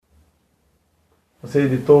Você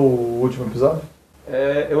editou o último episódio?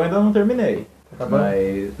 Eu ainda não terminei. Tá acabando?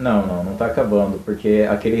 Mas não tá acabando, porque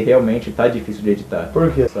aquele realmente tá difícil de editar.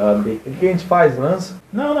 Por quê? Sabe? O que a gente faz? Lança?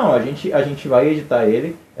 Não, a gente vai editar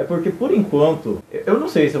ele. É porque por enquanto, eu não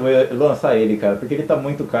sei se eu vou lançar ele, cara, porque ele tá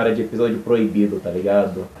muito cara de episódio proibido, tá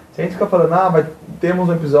ligado? Se a gente ficar falando, temos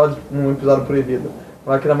um episódio proibido,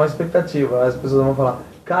 vai criar mais expectativa. As pessoas vão falar,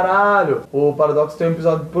 caralho, o Paradoxo tem um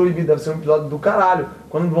episódio proibido, deve ser um episódio do caralho.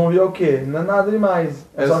 Quando vão ver o quê? Não é nada demais.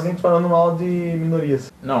 É só a gente falando mal de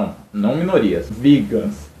minorias. Não minorias.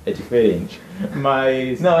 Vegans é diferente.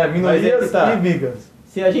 Mas... Não, é minorias e vegans.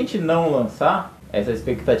 Se a gente não lançar, essa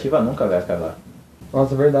expectativa nunca vai acabar.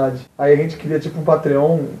 Nossa, verdade. Aí a gente queria tipo um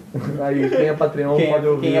Patreon, aí quem é Patreon pode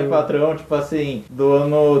ouvir. Quem é patrão, tipo assim,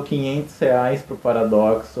 doando R$500 pro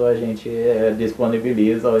Paradoxo, a gente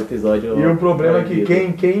disponibiliza o episódio. E o problema é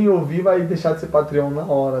que quem ouvir vai deixar de ser Patreon na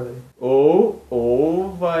hora, velho.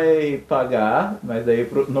 Ou vai pagar, mas aí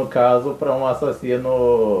no caso pra um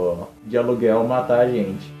assassino de aluguel matar a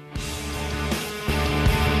gente.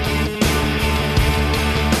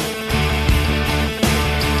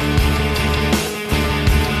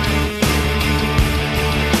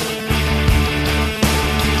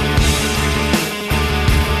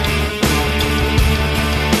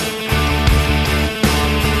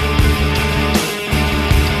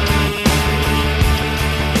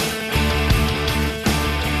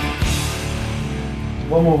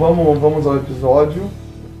 Vamos ao episódio.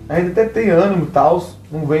 Ainda até tem ânimo e tal,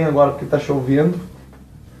 não vem agora porque tá chovendo.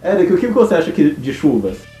 Eric, o que você acha de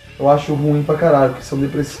chuvas? Eu acho ruim pra caralho, porque são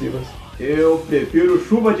depressivas. Eu prefiro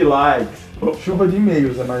chuva de likes. Chuva de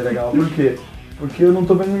e-mails é mais legal. Por quê? Porque eu não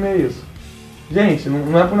tô vendo e-mails. Gente,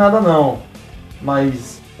 não é por nada não,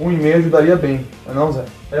 mas um e-mail ajudaria bem, não é, Zé?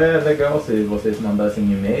 É legal se vocês mandassem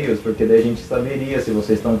e-mails, porque daí a gente saberia se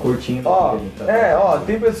vocês estão curtindo.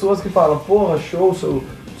 Tem pessoas que falam, porra, show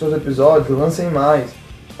seus episódios, lancem mais.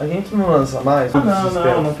 A gente não lança mais.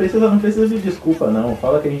 Não precisa de desculpa não.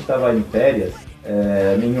 Fala que a gente tava em férias,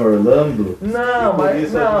 em Orlando.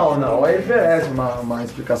 Não, aí merece uma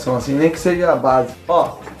explicação assim, nem que seja a base.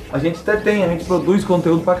 A gente produz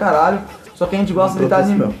conteúdo pra caralho. Só que a gente gosta de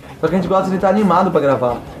estar animado pra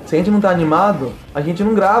gravar. Se a gente não tá animado, a gente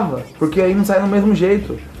não grava, porque aí não sai do mesmo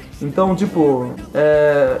jeito. Então,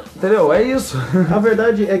 entendeu? É isso. A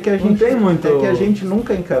verdade é que a gente tem muito... é que a gente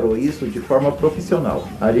nunca encarou isso de forma profissional.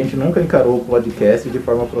 A gente nunca encarou o podcast de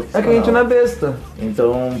forma profissional. É que a gente não é besta.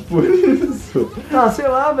 Então, por isso. Sei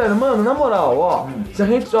lá, velho, mano, na moral, se a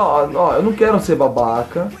gente, eu não quero ser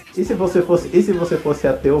babaca. E se você fosse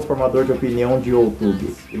ateu, formador de opinião de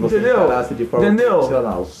YouTube? E você encarasse de forma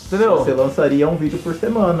profissional? Entendeu? Você lançaria um vídeo por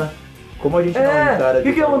semana. Como a gente não encara... O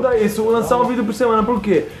que é mudar isso? Lançar um vídeo por semana, por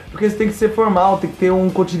quê? Porque você tem que ser formal, tem que ter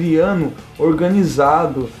um cotidiano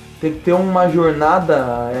organizado, tem que ter uma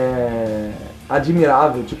jornada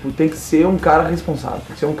admirável, tem que ser um cara responsável,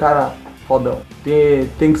 tem que ser um cara fodão.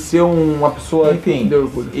 Tem que ser uma pessoa que dê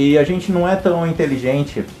orgulho. E a gente não é tão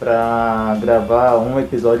inteligente pra gravar um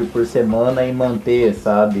episódio por semana e manter,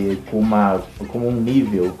 sabe, com um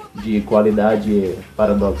nível de qualidade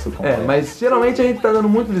Paradoxo completo. Mas geralmente a gente tá dando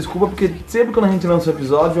muita desculpa, porque sempre quando a gente lança um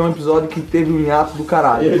episódio, é um episódio que teve um hiato do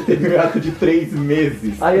caralho. Ele teve um hiato de 3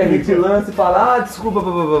 meses. Aí a gente lança e fala, desculpa,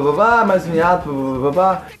 mais um hiato,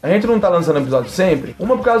 A gente não tá lançando episódio sempre,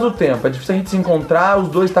 uma por causa do tempo, é difícil a gente se encontrar, os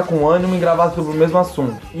dois tá com ânimo e gravar sobre o mesmo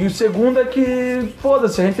assunto. E o segundo é que,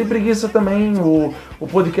 foda-se, a gente tem preguiça também, o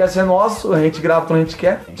podcast é nosso, a gente grava quando a gente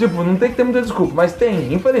quer. Não tem que ter muita desculpa, mas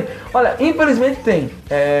tem. Infelizmente tem.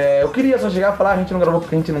 Eu queria só chegar e falar, a gente não gravou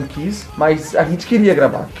porque a gente não quis, mas a gente queria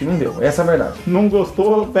gravar, que não deu, essa é a verdade. Não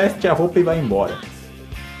gostou, veste a roupa e vai embora.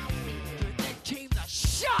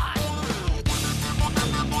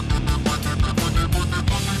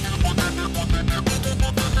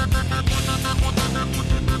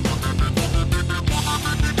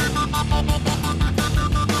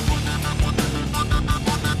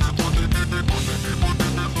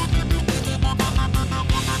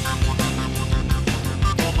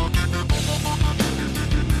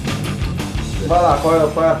 Vai lá,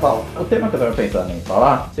 qual é a pauta? O tema que eu tava pensando em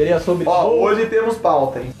falar seria sobre... Hoje temos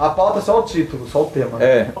pauta, hein? A pauta é só o título, só o tema.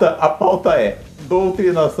 A pauta é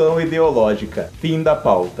doutrinação ideológica. Fim da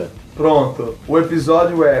pauta. Pronto. O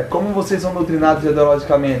episódio é como vocês são doutrinados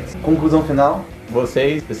ideologicamente. Conclusão final?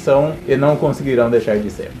 Vocês são e não conseguirão deixar de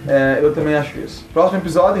ser. Eu também acho isso. Próximo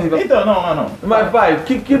episódio, a gente vai... Então, não. Mas, pai,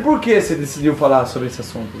 por que você decidiu falar sobre esse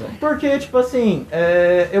assunto, velho? Porque, tipo assim,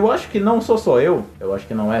 eu acho que não sou só eu acho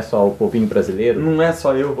que não é só o povinho brasileiro. Não é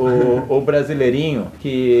só eu. O brasileirinho,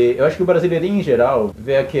 que eu acho que o brasileirinho em geral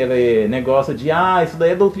vê aquele negócio de isso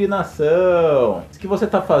daí é doutrinação. Isso que você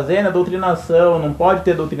tá fazendo é doutrinação, não pode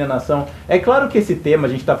ter doutrinação. É claro que esse tema a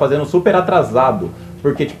gente tá fazendo super atrasado,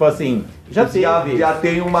 porque, tipo assim, já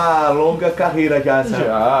tem uma longa carreira já,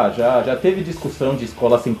 sabe? Já teve discussão de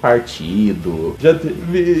escola sem partido, já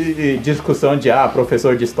teve discussão de,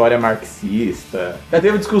 professor de história marxista. Já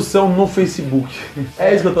teve discussão no Facebook.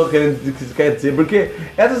 É isso que eu tô querendo dizer, porque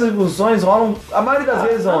essas discussões rolam, a maioria das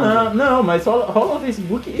vezes onde? Não, mas rola no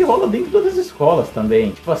Facebook e rola dentro das escolas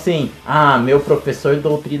também. Tipo assim, meu professor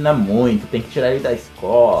doutrina muito, tem que tirar ele da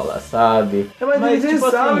escola, sabe? Mas tipo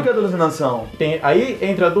sabe assim, que é doutrinação. Aí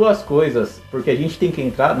entra duas coisas, porque a gente tem que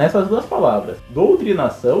entrar nessas duas palavras: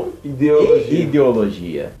 doutrinação e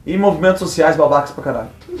ideologia. E movimentos sociais babacas pra caralho.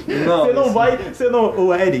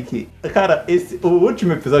 O Eric, cara, o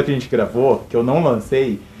último episódio que a gente gravou, que eu não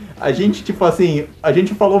lancei, a gente, tipo assim, a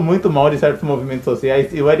gente falou muito mal de certos movimentos sociais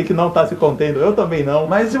e o Eric não tá se contendo, eu também não.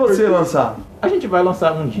 Mas se você lançar? A gente vai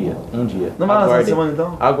lançar um dia. Não vai lançar essa semana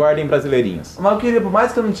então? Aguardem, brasileirinhos. Mas eu queria, por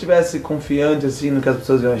mais que eu não estivesse confiante assim no que as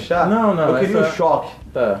pessoas iam achar, eu queria o choque.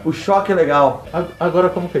 Tá. O choque é legal. Agora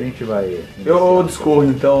como que a gente vai... Eu discorro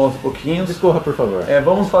então aos pouquinhos. Discorra, por favor.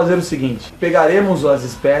 Vamos fazer o seguinte: pegaremos as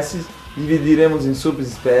espécies, dividiremos em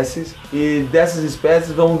subespécies e dessas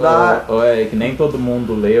espécies vão dar... Eric, nem todo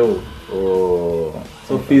mundo leu o...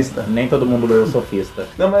 Sofista. Nem todo mundo leu o Sofista.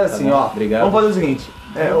 Não, mas assim, Obrigado. Vamos fazer o seguinte.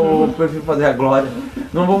 Eu prefiro fazer a glória.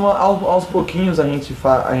 Não vamos aos pouquinhos a gente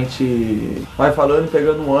vai falando e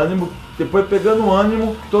pegando um ânimo. Depois pegando um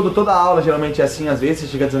ânimo, toda aula geralmente é assim, às vezes você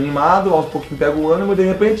chega desanimado, aos pouquinhos pega o ânimo e de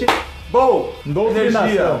repente,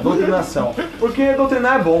 doutrinação. Porque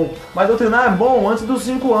doutrinar é bom, mas doutrinar é bom antes dos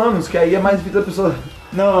 5 anos, que aí é mais difícil da pessoa...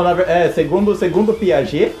 Não, segundo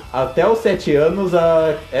Piaget, até os 7 anos,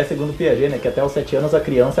 segundo Piaget, né, que até os 7 anos a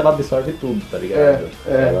criança ela absorve tudo, tá ligado?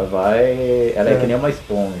 Ela é que nem uma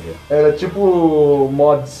esponja. Ela é tipo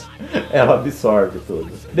mods. Ela absorve tudo.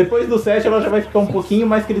 Depois do 7 ela já vai ficar um pouquinho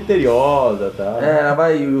mais criteriosa, tá? Ela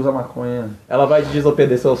vai usar maconha. Ela vai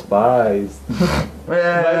desobedecer aos pais.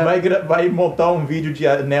 Vai montar um vídeo de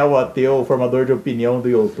neo-ateu, formador de opinião do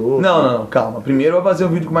YouTube. Não, calma. Primeiro vai fazer um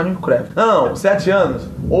vídeo com Minecraft. Não, 7 anos.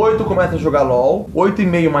 8 começa a jogar LOL,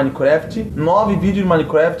 8,5 Minecraft, 9 vídeos de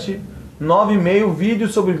Minecraft, 9,5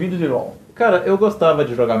 vídeos sobre vídeo de LOL. Cara, eu gostava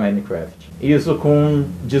de jogar Minecraft. Isso com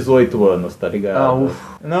 18 anos, tá ligado?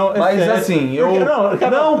 Ufa. Não, mas sério. assim,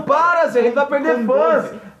 Não, para, Zé, a gente vai perder fãs.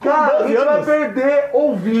 Cara, a gente vai perder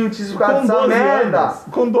ouvintes por causa dessa merda.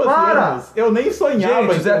 Com 12 anos, eu nem sonhava.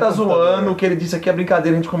 Gente, o Zé tá zoando, o que ele disse aqui é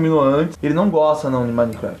brincadeira, a gente combinou antes. Ele não gosta não de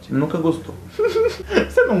Minecraft, ele nunca gostou.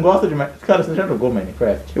 Você não gosta de Minecraft? Cara, você já jogou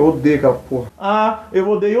Minecraft? Eu odeio aquela porra. Eu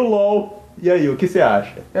odeio o LOL. E aí, o que você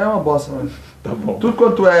acha? É uma bosta, mano. Tá bom. Tudo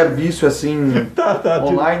quanto é vício assim,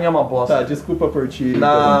 online é uma bosta. Tá, desculpa por ti.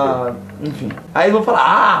 Enfim. Aí vão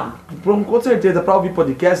falar, com certeza, pra ouvir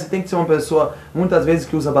podcast, você tem que ser uma pessoa, muitas vezes,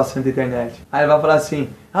 que usa bastante a internet. Aí vai falar assim,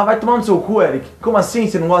 vai tomar no seu cu, Eric. Como assim?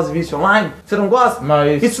 Você não gosta de vício online? Você não gosta?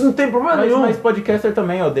 Mas... Isso não tem problema nenhum. Mas podcaster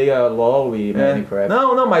também odeia LOL e Minecraft.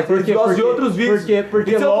 Não, mas ele gosta de outros vídeos.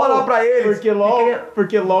 Porque se eu falar pra eles...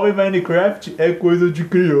 Porque LOL e Minecraft é coisa de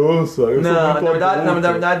criança.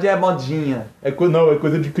 Na verdade é modinha. É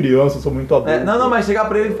coisa de criança, eu sou muito adulto. Mas chegar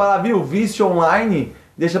pra ele e falar, viu, vício online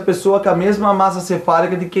deixa a pessoa com a mesma massa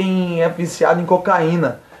cefálica de quem é viciado em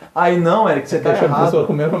cocaína. Aí não, Eric, você tá errado. Deixa a pessoa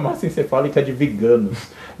com a mesma massa encefálica de veganos.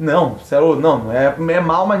 Não, é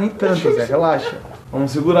mal, mas nem tanto, Zé, relaxa.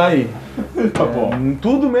 Vamos segurar aí. Tá bom.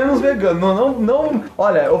 Tudo menos vegano. Não.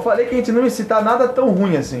 Olha, eu falei que a gente não ia citar nada tão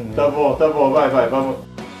ruim assim. Tá bom, vai, vamos.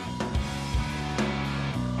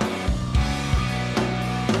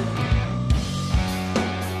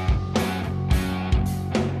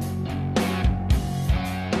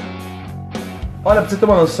 Olha, pra você ter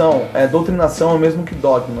uma noção, doutrinação é o mesmo que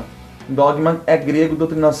dogma. Dogma é grego,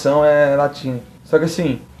 doutrinação é latim. Só que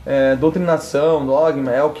assim, doutrinação,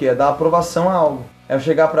 dogma é o que? É dar aprovação a algo. É eu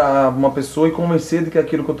chegar pra uma pessoa e convencer de que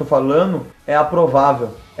aquilo que eu tô falando é aprovável,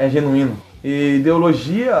 é genuíno. E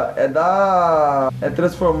ideologia é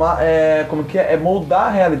transformar, é moldar a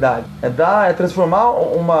realidade. É transformar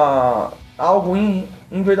algo em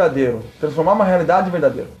verdadeiro. Transformar uma realidade em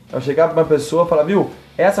verdadeiro. É eu chegar pra uma pessoa e falar, viu,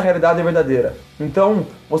 essa realidade é verdadeira. Então,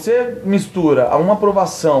 você mistura uma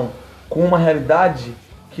aprovação com uma realidade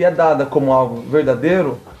que é dada como algo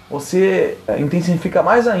verdadeiro, você intensifica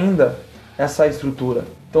mais ainda essa estrutura.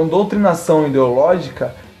 Então, doutrinação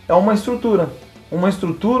ideológica é uma estrutura. Uma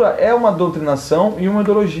estrutura é uma doutrinação e uma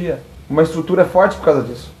ideologia. Uma estrutura é forte por causa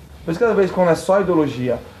disso. Por isso, cada vez quando é só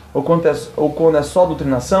ideologia ou quando é só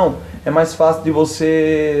doutrinação, é mais fácil de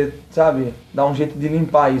você, sabe, dar um jeito de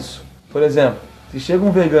limpar isso. Por exemplo, se chega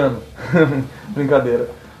um vegano, brincadeira,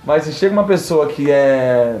 mas se chega uma pessoa que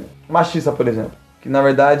é machista, por exemplo, que na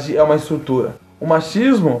verdade é uma estrutura. O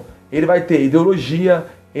machismo, ele vai ter ideologia,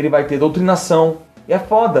 ele vai ter doutrinação, e é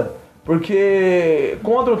foda, porque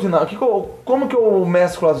com a doutrinação, como que eu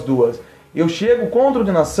mesclo as duas? Eu chego com a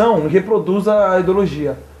doutrinação e reproduzo a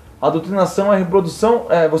ideologia. A doutrinação é a reprodução,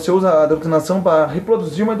 você usa a doutrinação para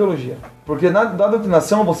reproduzir uma ideologia. Porque na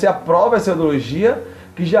doutrinação você aprova essa ideologia,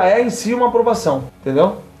 que já é em si uma aprovação,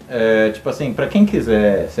 entendeu? Tipo assim, pra quem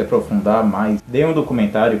quiser se aprofundar mais, dei um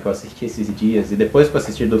documentário que eu assisti esses dias, e depois que eu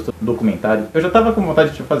assisti o documentário, eu já tava com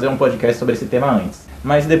vontade de fazer um podcast sobre esse tema antes.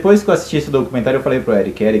 Mas depois que eu assisti esse documentário, eu falei pro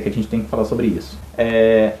Eric, a gente tem que falar sobre isso.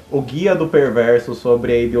 O Guia do Perverso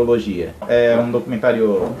sobre a Ideologia. É um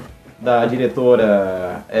documentário da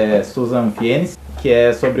diretora Susan Fiennes, que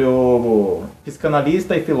é sobre o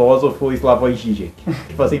psicanalista e filósofo Slavoj Žižek.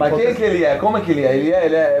 Tipo assim, mas quem é que ele é? Como é que ele é?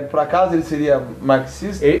 Ele é por acaso ele seria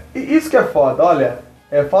marxista? E isso que é foda, olha,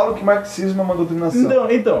 falam que marxismo é uma doutrinação.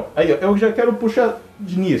 Então, aí eu já quero puxar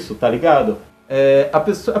nisso, tá ligado? A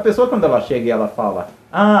pessoa quando ela chega e ela fala,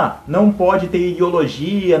 não pode ter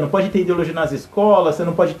ideologia, não pode ter ideologia nas escolas, você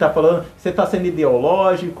não pode estar falando, você está sendo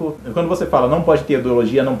ideológico. Quando você fala não pode ter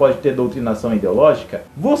ideologia, não pode ter doutrinação ideológica,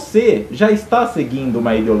 você já está seguindo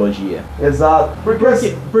uma ideologia. Exato.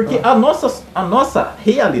 Porque a nossa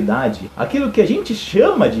realidade, aquilo que a gente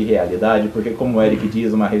chama de realidade, porque como o Eric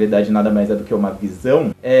diz, uma realidade nada mais é do que uma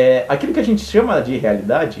visão, aquilo que a gente chama de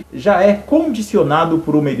realidade já é condicionado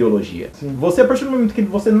por uma ideologia. Sim. Você, a partir do momento que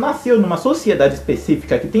você nasceu numa sociedade específica,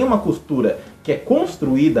 que tem uma cultura que é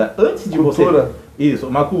construída antes de você... Isso,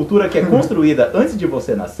 uma cultura que é construída antes de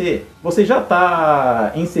você nascer, você já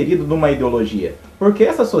está inserido numa ideologia. Porque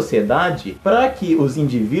essa sociedade, para que os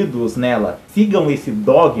indivíduos nela sigam esse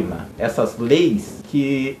dogma, essas leis,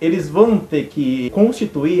 que eles vão ter que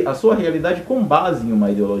constituir a sua realidade com base em uma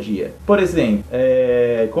ideologia. Por exemplo,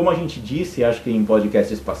 como a gente disse, acho que em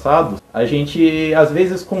podcasts passados, a gente às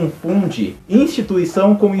vezes confunde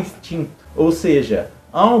instituição com instinto. Ou seja,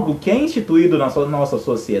 algo que é instituído na nossa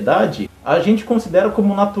sociedade, a gente considera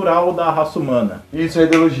como natural da raça humana. Isso é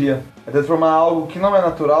ideologia. É transformar algo que não é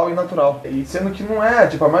natural em natural. E sendo que não é,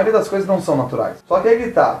 a maioria das coisas não são naturais. Só que aí que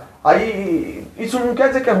tá. Aí, isso não quer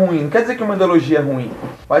dizer que é ruim, não quer dizer que uma ideologia é ruim.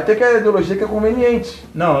 Vai ter que a ideologia que é conveniente.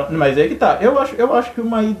 Não, mas aí que tá. Eu acho que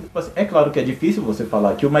é claro que é difícil você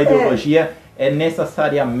falar que uma ideologia é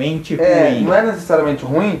necessariamente ruim. Não é necessariamente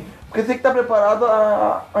ruim, porque você tem que estar preparado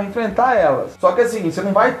a enfrentar elas. Só que assim, você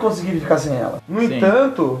não vai conseguir ficar sem ela. No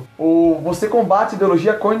entanto, você combate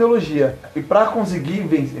ideologia com ideologia. E pra conseguir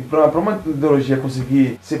vencer, pra uma ideologia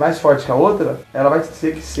conseguir ser mais forte que a outra, ela vai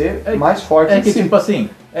ter que ser mais forte. Tipo assim,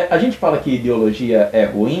 a gente fala que ideologia é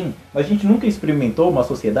ruim, mas a gente nunca experimentou uma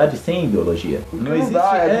sociedade sem ideologia.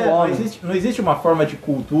 Não existe uma forma de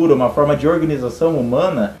cultura, uma forma de organização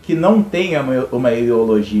humana que não tenha uma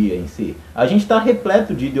ideologia em si. A gente está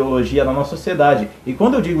repleto de ideologia na nossa sociedade. E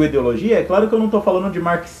quando eu digo ideologia, é claro que eu não estou falando de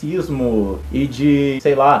marxismo e de,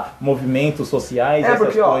 sei lá, movimentos sociais,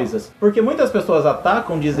 essas coisas. Porque muitas pessoas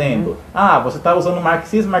atacam dizendo, você está usando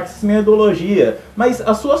marxismo é ideologia. Mas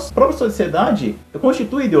a sua própria sociedade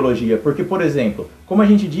constitui ideologia. Porque, por exemplo, como a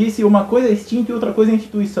gente disse, uma coisa é instinto e outra coisa é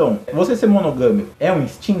instituição. Você ser monogâmico é um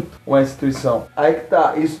instinto? Ou é instituição? Aí que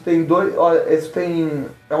tá, isso tem dois... Olha,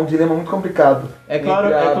 é um dilema muito complicado. É claro,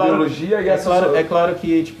 biologia e a sociedade. É claro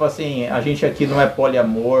que, tipo assim, a gente aqui não é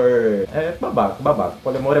poliamor. É babaca.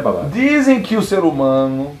 Poliamor é babaca. Dizem que o ser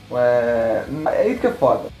humano é isso que é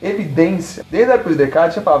foda. Evidência. Desde a época de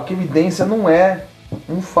Descartes, já falava que evidência não é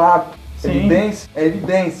um fato. Sim. Evidência é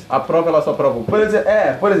evidência. A prova, ela só prova o quê?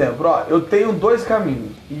 Por exemplo, eu tenho dois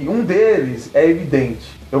caminhos e um deles é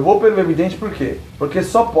evidente. Eu vou pelo evidente por quê? Porque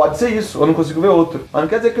só pode ser isso, eu não consigo ver outro. Mas não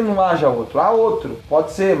quer dizer que não haja outro. Há outro,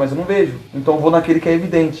 pode ser, mas eu não vejo. Então eu vou naquele que é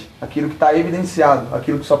evidente, aquilo que está evidenciado,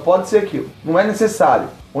 aquilo que só pode ser aquilo. Não é necessário.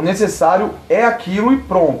 O necessário é aquilo e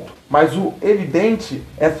pronto. Mas o evidente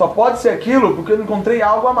só pode ser aquilo porque eu encontrei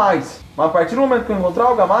algo a mais. Mas a partir do momento que eu encontrar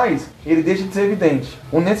algo a mais, ele deixa de ser evidente.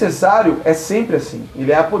 O necessário é sempre assim.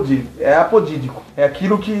 Ele é apodídico. É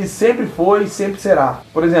aquilo que sempre foi e sempre será.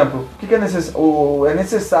 Por exemplo, o que é necessário? É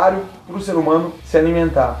necessário para o ser humano se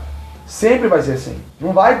alimentar. Sempre vai ser assim.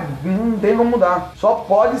 Não tem como mudar. Só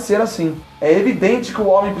pode ser assim. é evidente que o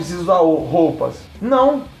homem precisa usar roupas.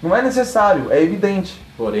 Não, não é necessário, é evidente.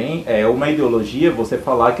 Porém, é uma ideologia você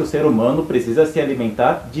falar que o ser humano precisa se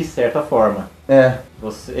alimentar de certa forma. É.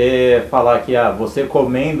 Você falar que você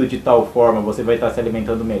comendo de tal forma você vai estar se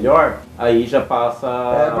alimentando melhor, aí já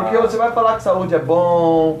passa... Porque você vai falar que saúde é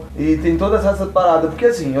bom e tem todas essas paradas. Porque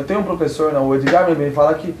assim, eu tenho um professor, o Edgar Membe,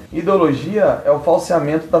 fala que ideologia é o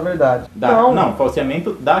falseamento da verdade. Não,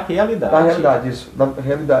 falseamento da realidade. Da realidade, isso, da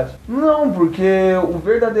realidade. Não, porque o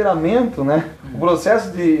verdadeiramente, né? O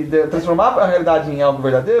processo de transformar a realidade em algo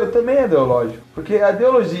verdadeiro também é ideológico. Porque a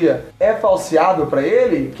ideologia é falseável para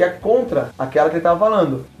ele, que é contra aquela que ele estava falando.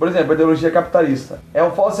 Por exemplo, a ideologia capitalista. É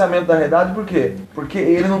um falseamento da realidade por quê? Porque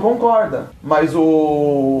ele não concorda. Mas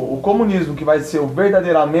o comunismo, que vai ser o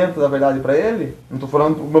verdadeiramente da verdade para ele, não estou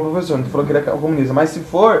falando do meu professor, não estou falando que ele é comunista, mas se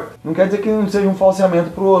for, não quer dizer que não seja um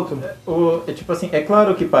falseamento pro outro. Tipo assim, é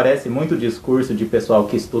claro que parece muito discurso de pessoal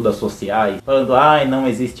que estuda sociais, falando, não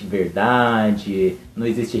existe verdade, não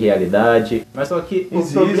existe realidade, mas só que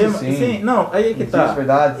existe, o problema... Sim, não, aí é que existe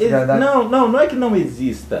verdade, realidade. Não é que não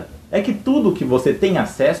exista. É que tudo que você tem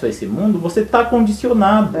acesso a esse mundo, você está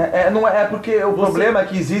condicionado. Não é porque o problema é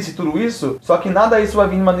que existe tudo isso, só que nada disso vai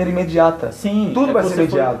vir de maneira imediata. Sim. Tudo vai ser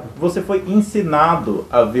imediato. Você foi ensinado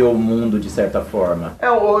a ver o mundo de certa forma.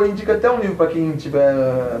 Eu indico até um livro para quem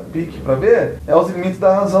tiver pique para ver, é Os Limites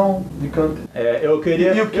da Razão, de Kant. Eu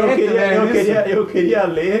queria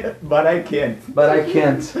ler But I Can't. But I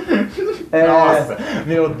Can't. Nossa,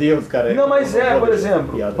 meu Deus, cara. Não, mas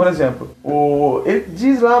por exemplo, ele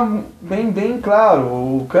diz lá bem claro,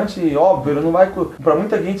 o Kant, óbvio, ele não vai, pra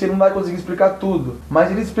muita gente ele não vai conseguir explicar tudo,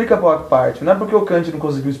 mas ele explica boa parte. Não é porque o Kant não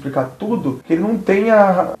conseguiu explicar tudo, que ele não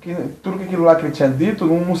tenha, que tudo aquilo lá que ele tinha dito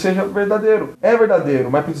não seja verdadeiro. É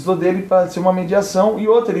verdadeiro, mas precisou dele para ser uma mediação. E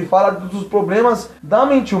outra, ele fala dos problemas da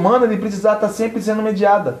mente humana, ele precisar estar sempre sendo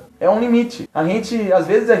mediada. É um limite. Às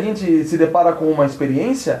vezes a gente se depara com uma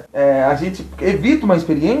experiência, a gente evita uma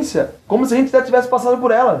experiência como se a gente já tivesse passado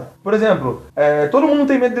por ela. Por exemplo, todo mundo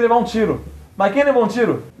tem medo de levar um tiro. Mas quem levou um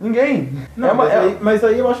tiro? Ninguém. Não, mas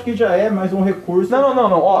aí eu acho que já é mais um recurso.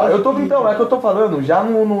 Não. Ó, é que eu tô falando já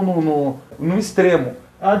no extremo.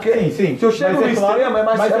 Sim. Se eu chego no extremo, é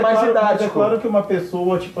mais didático. Mas é claro que uma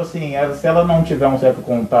pessoa, tipo assim, se ela não tiver um certo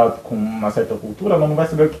contato com uma certa cultura, ela não vai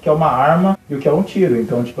saber o que é uma arma e o que é um tiro.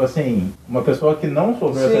 Então, tipo assim, uma pessoa que não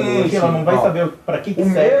sofreu essa ideologia, ela não vai saber pra que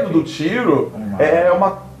serve. O medo do tiro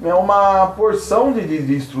é uma porção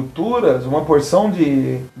de estruturas, uma porção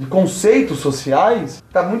de conceitos sociais,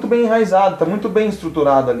 tá muito bem enraizado, tá muito bem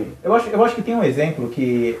estruturado ali. Eu acho que tem um exemplo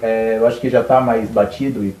que eu acho que já tá mais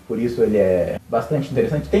batido e por isso ele é bastante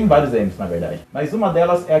interessante. Tem vários exemplos, na verdade. Mas uma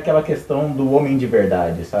delas é aquela questão do homem de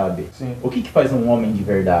verdade, sabe? Sim. O que faz um homem de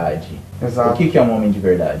verdade? Exato. O que é um homem de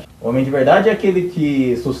verdade? O homem de verdade é aquele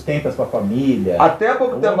que sustenta a sua família. Até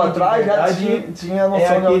pouco tempo atrás já tinha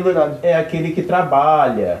noção de verdade. É aquele que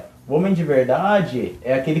trabalha. O homem de verdade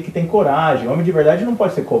é aquele que tem coragem. O homem de verdade não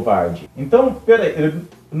pode ser covarde. Então, peraí,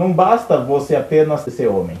 não basta você apenas ser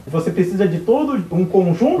homem. Você precisa de todo um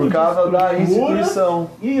conjunto de estruturas. Por causa da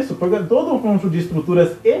instituição. Isso, porque todo um conjunto de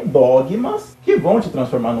estruturas e dogmas que vão te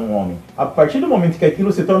transformar num homem. A partir do momento que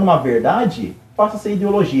aquilo se torna uma verdade, passa a ser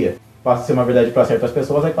ideologia. Passa a ser uma verdade para certas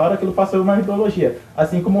pessoas, é claro, aquilo passa a ser uma ideologia.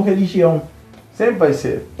 Assim como religião. Sempre vai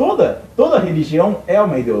ser. Toda religião é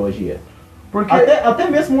uma ideologia. Porque até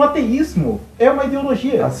mesmo o ateísmo é uma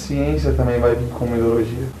ideologia. A ciência também vai vir como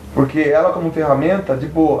ideologia. Porque ela como ferramenta,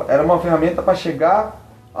 era uma ferramenta para chegar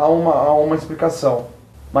a uma explicação.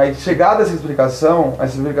 Mas chegada essa explicação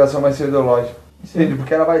vai ser ideológica. Entende?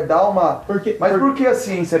 Porque ela vai dar uma... Por que a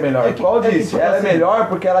ciência é melhor? Ela é melhor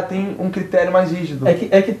porque ela tem um critério mais rígido.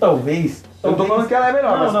 É que talvez... Eu tô falando que ela é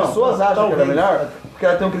melhor, mas as pessoas acham que ela é melhor porque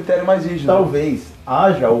ela tem um critério mais rígido. Talvez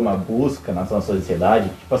haja uma busca na nossa sociedade,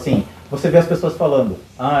 tipo assim, você vê as pessoas falando,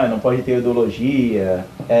 não pode ter ideologia,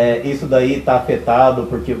 isso daí tá afetado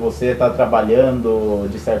porque você tá trabalhando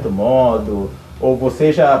de certo modo, ou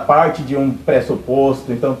você já parte de um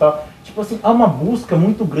pressuposto, então tal. Tipo assim, há uma busca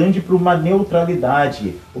muito grande por uma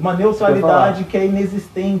neutralidade que é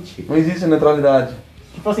inexistente. Não existe neutralidade.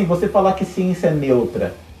 Tipo assim, você falar que ciência é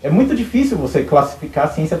neutra. É muito difícil você classificar a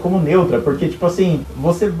ciência como neutra, porque, tipo assim,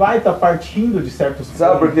 você vai estar partindo de certos...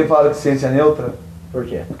 Sabe por que fala que ciência é neutra? Por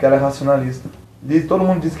quê? Porque ela é racionalista. Todo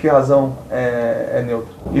mundo diz que razão é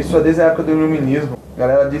neutra. Isso é desde a época do iluminismo. A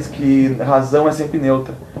galera diz que razão é sempre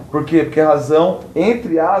neutra. Por quê? Porque a razão,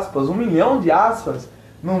 entre aspas, 1 milhão de aspas,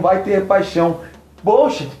 não vai ter paixão.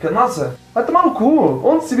 Poxa, nossa, vai tomar no cu.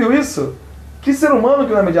 Onde se viu isso? Que ser humano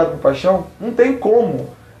que não é mediado por paixão? Não tem como.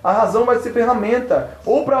 A razão vai ser ferramenta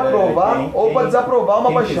ou para aprovar ou para desaprovar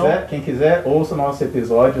uma paixão. Quem quiser, ouça o nosso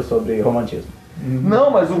episódio sobre romantismo. Não,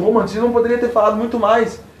 mas o romantismo poderia ter falado muito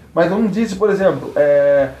mais. Mas não disse, por exemplo,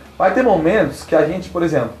 vai ter momentos que a gente, por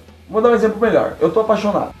exemplo, vou dar um exemplo melhor. Eu tô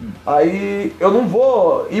apaixonado. Aí eu não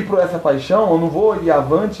vou ir por essa paixão, eu não vou ir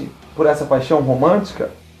avante por essa paixão romântica.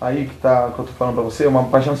 Aí que eu tô falando pra você, uma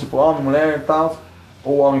paixão tipo homem, mulher e tal.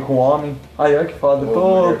 Ou homem com homem. Aí olha que foda, eu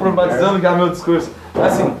tô problematizando que é meu discurso.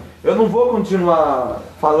 Assim, eu não vou continuar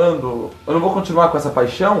falando, eu não vou continuar com essa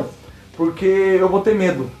paixão porque eu vou ter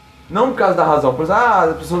medo. Não por causa da razão. Por exemplo,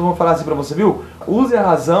 as pessoas vão falar assim pra você, viu? Use a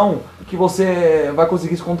razão que você vai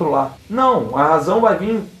conseguir se controlar. Não, a razão vai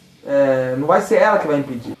vir, não vai ser ela que vai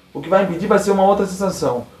impedir. O que vai impedir vai ser uma outra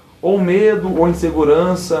sensação. Ou medo, ou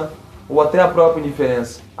insegurança, ou até a própria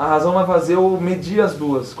indiferença. A razão vai fazer eu medir as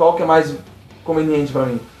duas. Qual que é mais conveniente pra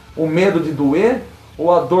mim? O medo de doer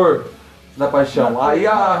ou a dor da paixão? Aí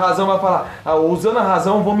a razão vai falar, usando a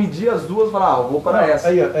razão eu vou medir as duas e falar, eu vou para essa.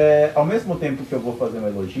 Aí, ao mesmo tempo que eu vou fazer um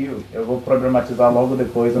elogio, eu vou problematizar logo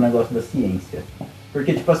depois o negócio da ciência.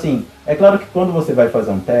 Porque, tipo assim, é claro que quando você vai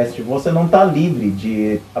fazer um teste, você não tá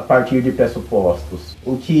livre a partir de pressupostos.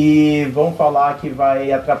 O que vão falar que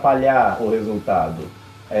vai atrapalhar o resultado.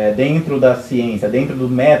 Dentro da ciência, dentro do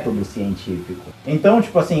método científico. Então,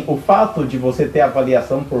 tipo assim, o fato de você ter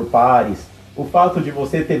avaliação por pares, o fato de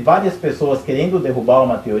você ter várias pessoas querendo derrubar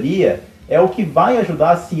uma teoria, é o que vai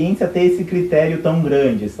ajudar a ciência a ter esse critério tão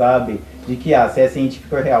grande, sabe? De que, se é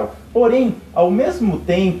científico é real. Porém, ao mesmo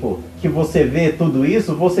tempo que você vê tudo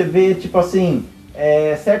isso, você vê, tipo assim,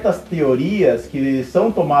 certas teorias que são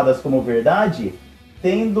tomadas como verdade,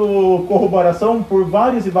 tendo corroboração por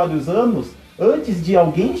vários e vários anos, antes de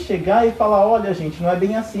alguém chegar e falar, olha gente, não é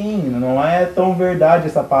bem assim, não é tão verdade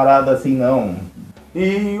essa parada assim não.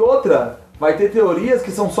 E outra, vai ter teorias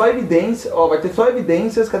que são só evidências, vai ter só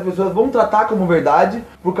evidências que as pessoas vão tratar como verdade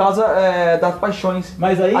por causa das paixões.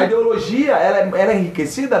 Mas aí, a ideologia, ela é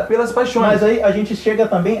enriquecida pelas paixões. Mas aí a gente chega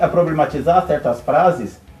também a problematizar certas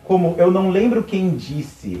frases, como eu não lembro quem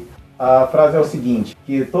disse. A frase é o seguinte,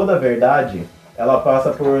 que toda verdade ela passa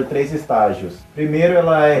por 3 estágios. Primeiro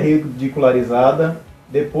ela é ridicularizada,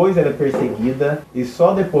 depois ela é perseguida e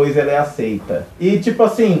só depois ela é aceita. E tipo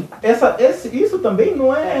assim, isso também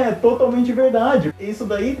não é totalmente verdade. Isso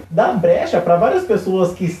daí dá brecha para várias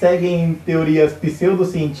pessoas que seguem teorias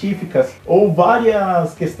pseudocientíficas ou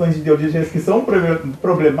várias questões de ideologias que são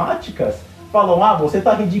problemáticas. Falam, você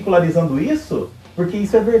está ridicularizando isso? Porque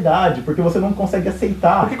isso é verdade, porque você não consegue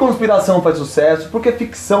aceitar. Por que conspiração faz sucesso? Por que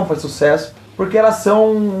ficção faz sucesso? Porque elas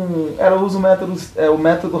usam o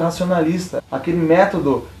método racionalista, aquele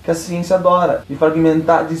método que a ciência adora, de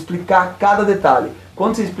fragmentar, de explicar cada detalhe.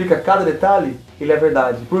 Quando você explica cada detalhe, ele é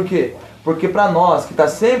verdade. Por quê? Porque pra nós, que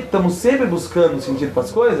estamos sempre buscando sentido para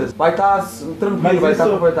as coisas, vai estar tranquilo, vai estar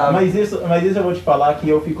confortável. Mas isso eu vou te falar que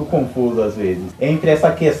eu fico confuso às vezes. Entre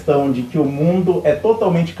essa questão de que o mundo é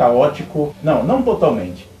totalmente caótico. Não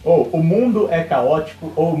totalmente. Ou o mundo é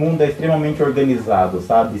caótico, ou o mundo é extremamente organizado,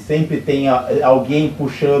 sabe? Sempre tem alguém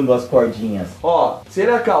puxando as cordinhas. Se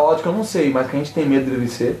ele é caótico, eu não sei, mas que a gente tem medo dele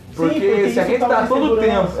ser. Porque se a gente tá todo o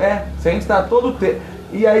tempo. Se a gente tá todo o tempo.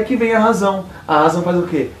 E aí que vem a razão. A razão faz o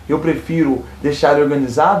quê? Eu prefiro deixar ele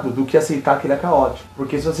organizado do que aceitar que ele é caótico.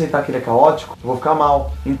 Porque se eu aceitar que ele é caótico, eu vou ficar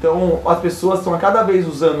mal. Então as pessoas estão a cada vez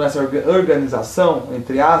usando essa organização,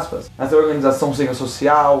 entre aspas, essa organização seja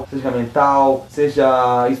social, seja mental,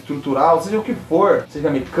 seja estrutural, seja o que for, seja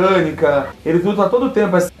mecânica. Eles usam a todo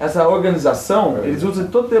tempo essa organização,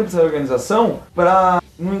 para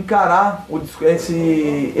não encarar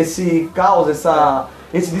esse caos,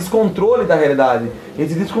 esse descontrole da realidade,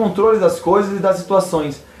 esse descontrole das coisas e das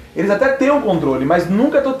situações. Eles até têm um controle, mas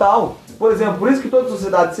nunca é total. Por exemplo, por isso que toda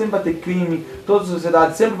sociedade sempre vai ter crime, toda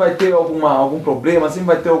sociedade sempre vai ter algum problema, sempre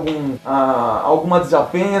vai ter alguma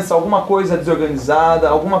desavença, alguma coisa desorganizada,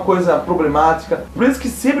 alguma coisa problemática. Por isso que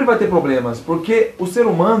sempre vai ter problemas, porque o ser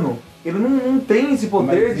humano, ele não tem esse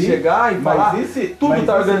poder de chegar e falar tudo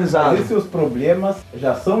está organizado. Mas os problemas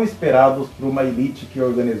já são esperados por uma elite que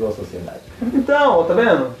organizou a sociedade. Então, tá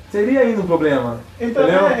vendo? Seria ainda um problema.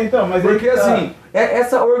 Mas porque assim,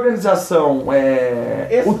 essa organização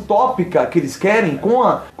utópica que eles querem com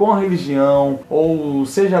a religião, ou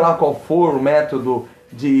seja lá qual for o método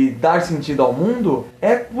de dar sentido ao mundo,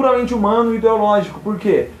 é puramente humano e ideológico. Por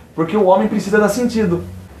quê? Porque o homem precisa dar sentido.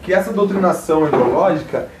 Que essa doutrinação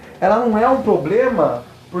ideológica, ela não é um problema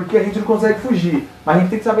porque a gente não consegue fugir, mas a gente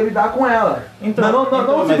tem que saber lidar com ela. Então,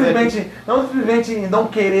 Não simplesmente não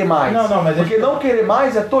querer mais. Mas porque não querer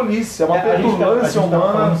mais é tolice, é uma petulância humana.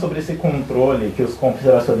 Tá falando sobre esse controle que os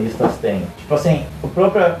conspiracionistas têm. Tipo assim,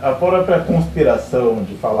 a própria conspiração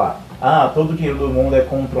de falar todo o dinheiro do mundo é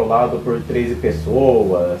controlado por 13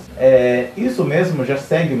 pessoas. Isso mesmo já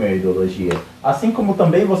segue uma ideologia. Assim como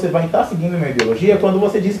também você vai estar seguindo uma ideologia quando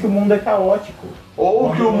você diz que o mundo é caótico.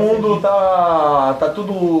 Ou que o mundo tá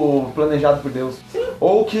tudo planejado por Deus. Sim.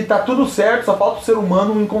 Ou que tá tudo certo, só falta o ser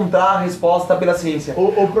humano encontrar a resposta pela ciência.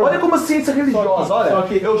 Olha como a ciência religiosa,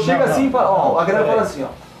 eu chego assim e falo, a galera fala assim,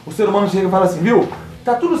 o ser humano chega e fala assim, viu?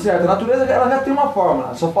 Tá tudo certo, a natureza ela já tem uma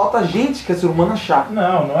fórmula, só falta a gente que é ser humano achar.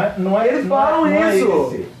 Não é. Eles falam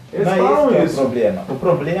isso. Eles falam isso. É o problema. O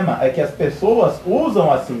problema é que as pessoas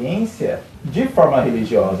usam a ciência de forma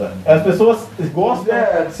religiosa. As pessoas gostam.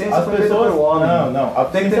 Ciência as pessoas. Homem. A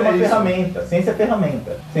ciência é uma ferramenta. Ciência é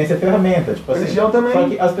ferramenta. Tipo assim. Religião também. Só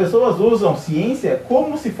que as pessoas usam ciência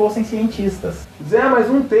como se fossem cientistas. Mas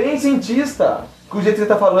não tem cientista. Do jeito que você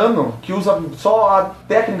tá falando, que usa só a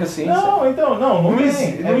técnica ciência. Não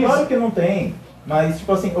tem. Claro que não tem. Mas,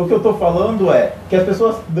 tipo assim, o que eu tô falando é que as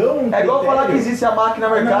pessoas dão um critério. É igual falar que existe a máquina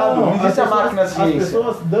mercado, não existe a máquina ciência. As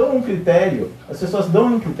pessoas dão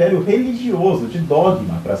um critério religioso, de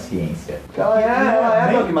dogma pra ciência. Ela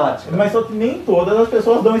é dogmática. Mas só que nem todas as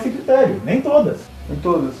pessoas dão esse critério, nem todas. Em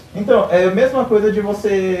todas. Então, é a mesma coisa de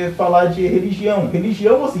você falar de religião.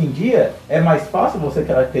 Religião, hoje em dia, é mais fácil você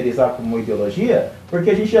caracterizar como ideologia, porque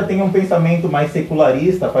a gente já tem um pensamento mais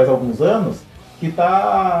secularista faz alguns anos, que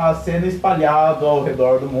está sendo espalhado ao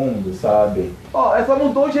redor do mundo, sabe? Ela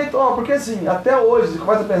mudou o jeito, porque assim, até hoje você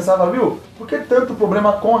começa a pensar, viu, por que tanto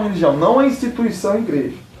problema com a religião? Não a instituição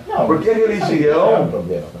igreja. Não, porque a religião é um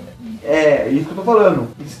problema também. É, isso que eu tô falando.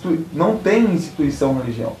 Não tem instituição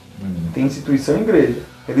religião. Tem instituição igreja.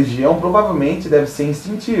 Religião provavelmente deve ser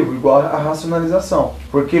instintivo, igual a racionalização.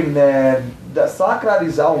 Porque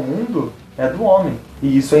sacralizar o mundo é do homem.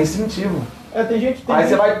 E isso é instintivo. Aí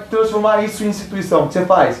você vai transformar isso em instituição. O que você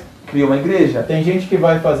faz? Cria uma igreja. Tem gente que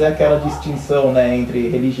vai fazer aquela distinção, né, entre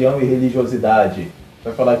religião e religiosidade.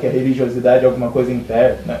 Vai falar que a religiosidade é alguma coisa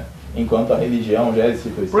interna, enquanto a religião já é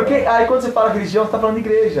instituição. Porque aí quando você fala religião, você tá falando de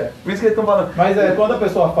igreja. Por isso que eles estão falando. Mas quando a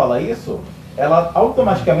pessoa fala isso, ela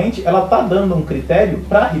automaticamente tá dando um critério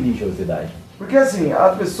pra religiosidade. Porque assim,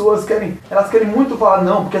 as pessoas querem muito falar,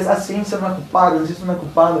 não, porque a ciência não é culpada, a ciência não é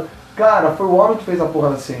culpada. Cara, foi o homem que fez a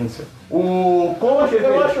porra da ciência. Vamos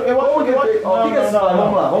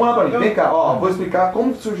lá pra mim. Vem cá, vou explicar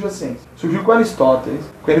como surgiu a ciência. Surgiu com Aristóteles,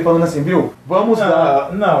 com ele falando assim, viu?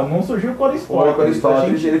 Não surgiu com Aristóteles. Com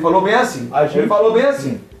Aristóteles, ele falou bem assim.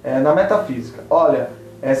 Na metafísica. Olha,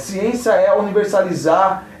 ciência é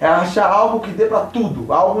universalizar, é achar algo que dê pra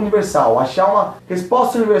tudo, algo universal, achar uma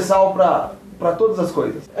resposta universal pra todas as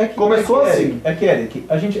coisas. Começou assim. Eric,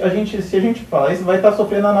 se a gente falar isso, vai estar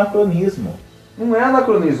sofrendo anacronismo. Não é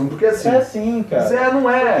anacronismo, porque assim... É sim, cara. Não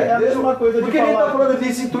é. É a mesma coisa de porque falar... Porque a gente tá falando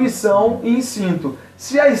de intuição e instinto.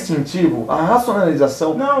 Se é instintivo, a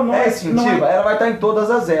racionalização é instintiva, ela vai estar em todas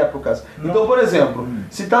as épocas. Então, por exemplo,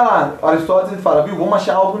 se tá lá, Aristóteles ele fala, viu, vamos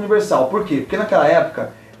achar algo universal. Por quê? Porque naquela época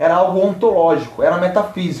era algo ontológico, era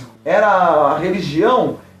metafísico. Era a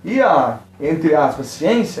religião e a, entre aspas,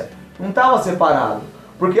 ciência, não estava separado.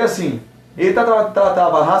 Porque assim, ele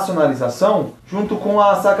tratava a racionalização junto com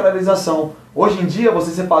a sacralização. Hoje em dia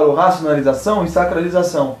você separou racionalização e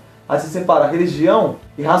sacralização. Aí você separa religião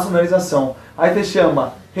e racionalização. Aí você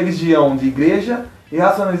chama religião de igreja e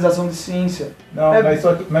racionalização de ciência. Não,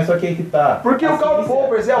 mas só que aí que tá. Porque o Karl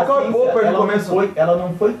Popper, o Karl Popper no começo... Ela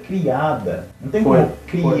não foi criada. Não tem como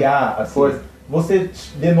criar a ciência. Você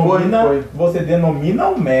denomina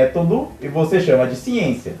um método e você chama de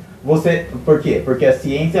ciência. Por quê? Porque a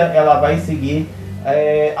ciência ela vai seguir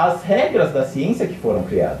as regras da ciência que foram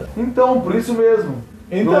criadas. Então, por isso mesmo.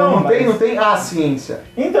 Então, não tem a ciência.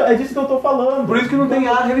 Então, é disso que eu tô falando. Por isso que não tem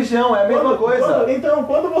a religião, é a mesma coisa.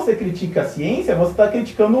 Quando você critica a ciência, você está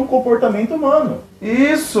criticando um comportamento humano.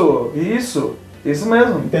 Isso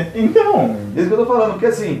mesmo. Então... Isso que eu tô falando, porque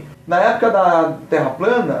assim, na época da Terra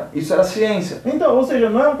plana, isso era ciência. Então, ou seja,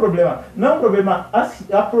 não é um problema.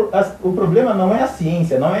 O problema não é a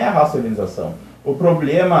ciência, não é a racionalização. O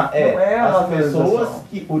problema é as pessoas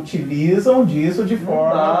que utilizam disso de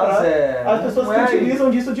forma as pessoas que utilizam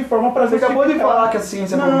disso de forma para justificar. Você acabou de falar que a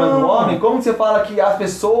ciência é o problema do homem? Como você fala que as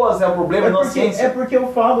pessoas é o problema e não a ciência? É porque eu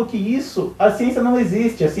falo que a ciência não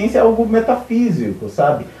existe. A ciência é algo metafísico,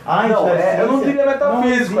 sabe? Eu não diria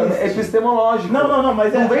metafísico, é epistemológico. Não,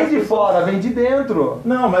 mas não vem de fora, vem de dentro.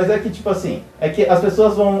 Não, mas é que tipo assim, é que as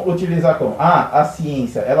pessoas vão utilizar como a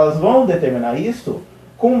ciência, elas vão determinar isso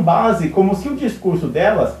com base, como se o discurso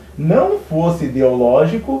delas não fosse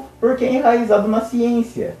ideológico, porque é enraizado na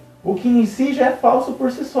ciência. O que em si já é falso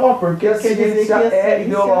por si só, porque a quer dizer que ciência a ciência é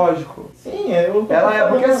ideológico. Sim, é o que eu tô Ela é,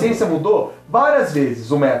 porque a falando. ciência mudou várias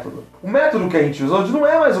vezes o método. O método que a gente usa hoje não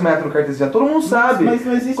é mais o método cartesiano, todo mundo sabe. Mas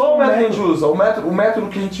não existe Qual o um método que a gente usa? O método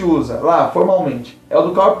que a gente usa lá, formalmente, é o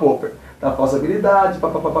do Karl Popper, da falsabilidade,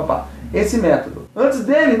 papapá. Esse método. Antes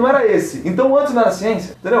dele não era esse. Então antes não era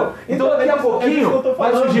ciência, entendeu? Então daqui a pouquinho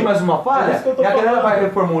vai surgir mais uma falha e a galera vai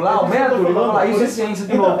reformular o método e vai falar isso é ciência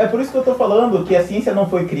de novo. É por isso que eu tô falando que a ciência não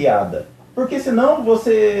foi criada. Porque senão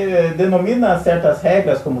você denomina certas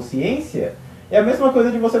regras como ciência, é a mesma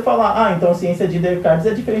coisa de você falar, então a ciência de Descartes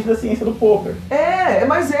é diferente da ciência do Popper.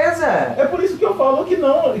 Mas é, Zé. É por isso que eu falo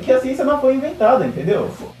que a ciência não foi inventada, entendeu?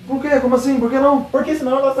 Por quê? Como assim? Por que não? Porque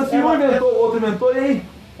senão ela... Se um inventou, o outro inventou, e aí?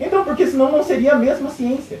 Então, porque senão não seria a mesma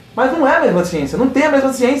ciência. Mas não é a mesma ciência, não tem a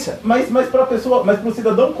mesma ciência. Mas pro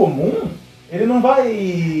cidadão comum, ele não vai...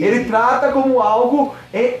 Ele trata como algo...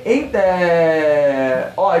 ele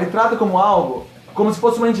trata como algo... Como se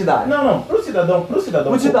fosse uma entidade. Não, pro cidadão Pro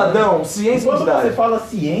cidadão, ciência é quando entidade. você fala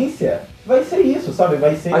ciência, vai ser isso, sabe?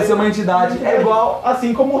 Vai ser uma entidade. É igual...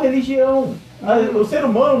 Assim como religião. O ser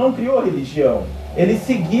humano não criou a religião. Ele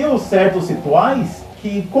seguiu certos rituais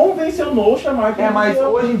que convencionou chamar de religião. Mas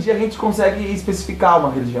hoje em dia a gente consegue especificar uma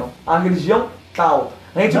religião. A religião tal.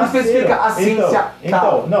 A gente não especifica a ciência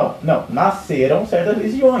tal. Não. Nasceram certas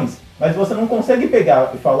religiões. Mas você não consegue pegar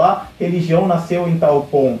e falar religião nasceu em tal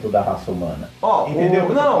ponto da raça humana. Entendeu?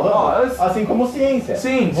 Assim como ciência.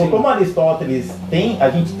 Sim. Como Aristóteles a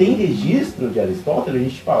gente tem registro de Aristóteles, a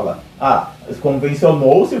gente fala,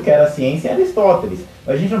 convencionou-se o que era ciência em Aristóteles.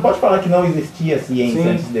 Mas a gente não pode falar que não existia ciência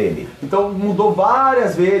antes dele. Então mudou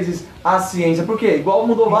várias vezes a ciência. Por quê? Igual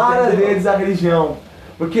mudou várias vezes a religião.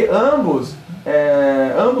 Porque ambos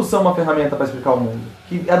são uma ferramenta para explicar o mundo.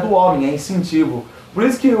 Que é do homem, é incentivo. Por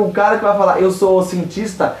isso que o cara que vai falar, eu sou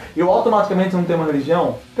cientista, eu automaticamente não tenho uma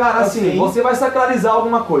religião. Cara, assim, você vai sacralizar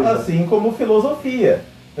alguma coisa. Assim como filosofia.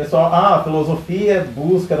 Pessoal, filosofia é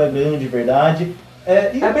busca da grande verdade.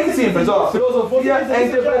 É bem simples, filosofia é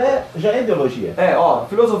interpretação. Já é ideologia.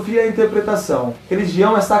 Filosofia é interpretação,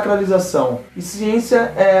 religião é sacralização e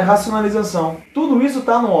ciência é racionalização. Tudo isso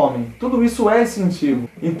está no homem, tudo isso é incentivo.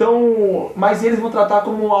 Então, mas eles vão tratar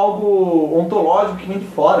como algo ontológico que vem de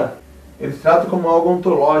fora. Eles tratam como algo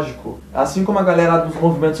ontológico, assim como a galera dos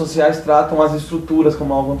movimentos sociais tratam as estruturas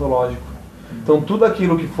como algo ontológico. Então tudo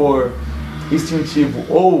aquilo que for instintivo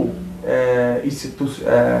ou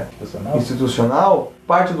institucional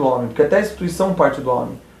parte do homem, porque até a instituição parte do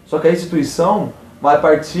homem. Só que a instituição vai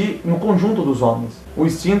partir no conjunto dos homens. O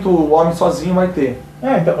instinto o homem sozinho vai ter.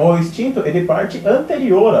 Então o instinto ele parte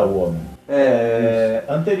anterior ao homem.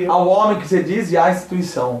 Anterior ao homem que você diz e à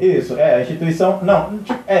instituição. Isso, a instituição. Não,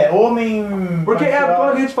 homem. Porque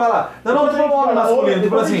quando a gente fala. Não tô falando homem masculino,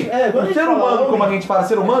 tipo assim. O ser humano, como a gente fala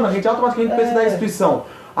ser humano, a gente automaticamente pensa da instituição.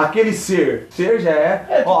 Aquele ser já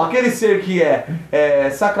é. Aquele ser que é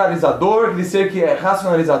sacralizador, aquele ser que é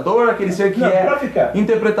racionalizador, aquele ser que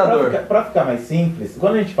interpretador. Pra ficar mais simples,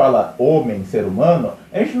 quando a gente fala homem, ser humano,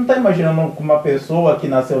 a gente não tá imaginando uma pessoa que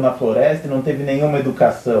nasceu na floresta e não teve nenhuma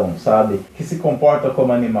educação, sabe? Que se comporta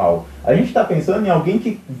como animal. A gente tá pensando em alguém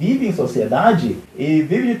que vive em sociedade e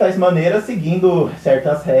vive de tais maneiras seguindo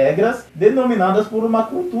certas regras denominadas por uma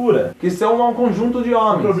cultura. Que são um conjunto de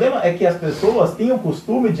homens. O problema é que as pessoas têm o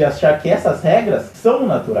costume de achar que essas regras são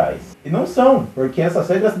naturais. E não são, porque essas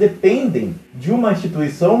regras dependem de uma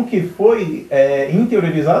instituição que foi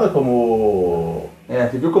interiorizada como...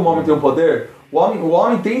 Você viu como o homem tem um poder? O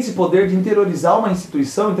homem tem esse poder de interiorizar uma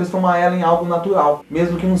instituição e transformar ela em algo natural,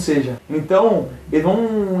 mesmo que não seja. Então, eles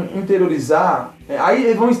vão interiorizar, aí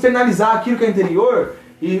eles vão externalizar aquilo que é interior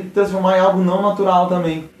e transformar em algo não natural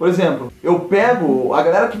também. Por exemplo, eu pego, a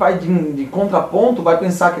galera que vai de contraponto vai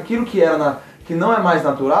pensar que aquilo que que não é mais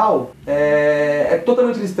natural é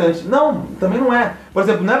totalmente distante. Não, também não é. Por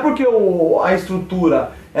exemplo, não é porque a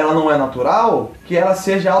estrutura ela não é natural que ela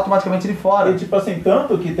seja automaticamente de fora. E tipo assim,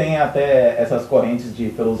 tanto que tem até essas correntes de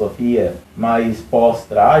filosofia mais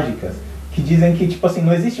pós-trágicas que dizem que, tipo assim,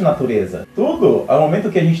 não existe natureza. Tudo, ao momento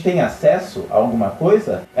que a gente tem acesso a alguma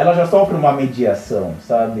coisa, ela já sofre uma mediação,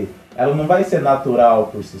 sabe? Ela não vai ser natural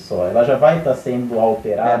por si só, ela já vai estar sendo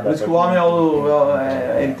alterada. Por isso que o homem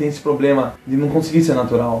ele tem esse problema de não conseguir ser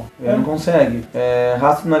natural. Ele não consegue.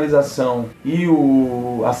 Racionalização e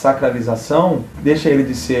a sacralização deixa ele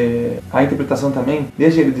de ser... A interpretação também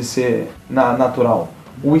deixa ele de ser natural.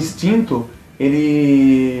 O instinto,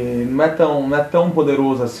 ele não é tão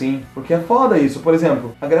poderoso assim, porque é foda isso. Por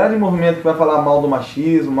exemplo, a galera de movimento que vai falar mal do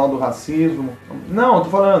machismo, mal do racismo. Não, eu tô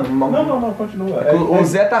falando. Não, continua. O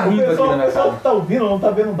Zé tá rindo aqui na minha cara. O pessoal que tá ouvindo não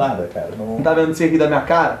tá vendo nada, cara. Não tá vendo você rir da minha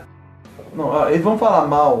cara? Não, eles vão falar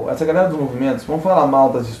mal, essa galera dos movimentos, vão falar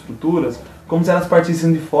mal das estruturas como se elas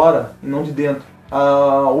partissem de fora e não de dentro.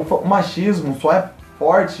 O machismo só é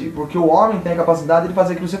forte porque o homem tem a capacidade de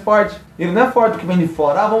fazer aquilo ser forte. Ele não é forte porque vem de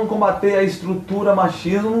fora. Vamos combater a estrutura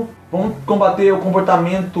machismo, vamos combater o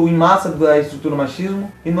comportamento em massa da estrutura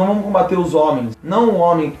machismo e não vamos combater os homens. Não o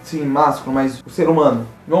homem, sim, másculo, mas o ser humano.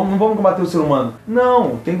 Não vamos combater o ser humano.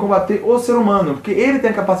 Não, tem que combater o ser humano, porque ele tem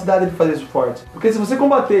a capacidade de fazer isso forte. Porque se você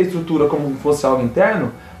combater a estrutura como fosse algo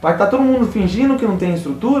interno, vai estar todo mundo fingindo que não tem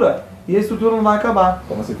estrutura e a estrutura não vai acabar.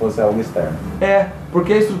 Como se fosse algo externo.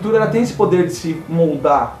 Porque a estrutura ela tem esse poder de se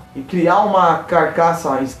moldar e criar uma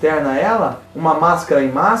carcaça externa a ela, uma máscara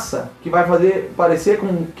em massa, que vai fazer parecer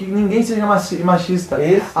com que ninguém seja machista.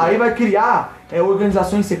 Aí vai criar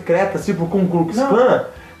organizações secretas, tipo com o Ku Klux Klan,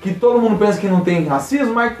 que todo mundo pensa que não tem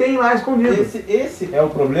racismo, mas tem lá escondido. Esse é o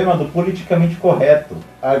problema do politicamente correto.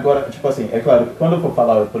 Agora, tipo assim, é claro, quando eu for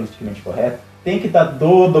falar politicamente correto, tem que dar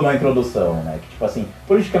toda uma introdução, né? Que, tipo assim,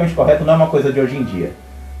 politicamente correto não é uma coisa de hoje em dia.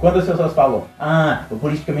 Quando as pessoas falam, o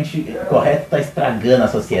politicamente correto tá estragando a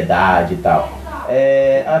sociedade e tal,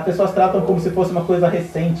 as pessoas tratam como se fosse uma coisa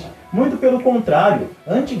recente. Muito pelo contrário.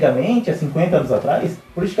 Antigamente, há 50 anos atrás,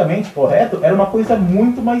 politicamente correto era uma coisa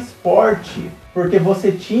muito mais forte. Porque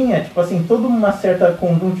você tinha, tipo assim, todo uma certa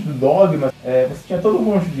conjunto de dogmas, você tinha todo um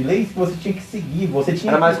conjunto de leis que você tinha que seguir.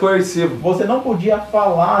 Era mais coercivo. Você não podia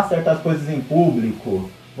falar certas coisas em público.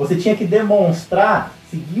 Você tinha que demonstrar,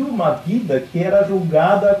 seguir uma vida que era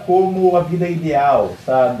julgada como a vida ideal,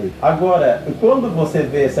 sabe? Agora, quando você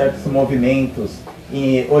vê certos movimentos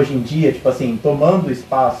hoje em dia, tipo assim, tomando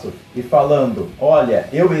espaço e falando, olha,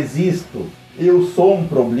 eu existo, eu sou um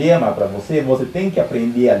problema para você, você tem que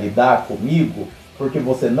aprender a lidar comigo, porque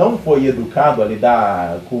você não foi educado a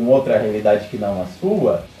lidar com outra realidade que não a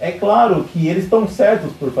sua, é claro que eles estão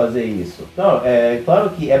certos por fazer isso. Então, é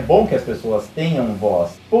claro que é bom que as pessoas tenham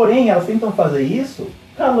voz, porém elas tentam fazer isso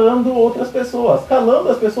calando outras pessoas, calando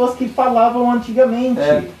as pessoas que falavam antigamente.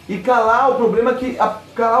 E calar, o problema é que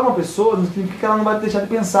calar uma pessoa não significa que ela não vai deixar de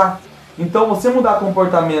pensar. Então você mudar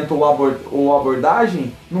comportamento ou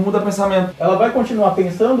abordagem, não muda pensamento. Ela vai continuar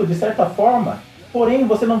pensando de certa forma, porém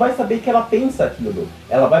você não vai saber que ela pensa aquilo.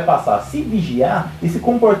 Ela vai passar a se vigiar e se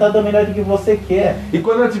comportar da maneira que você quer. E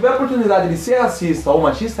quando ela tiver a oportunidade de ser racista ou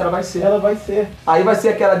machista, ela vai ser. Ela vai ser. Aí vai ser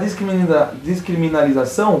aquela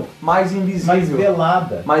descriminalização mais invisível.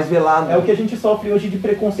 Mais velada. É o que a gente sofre hoje de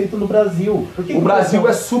preconceito no Brasil. O Brasil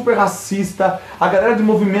é super racista, a galera de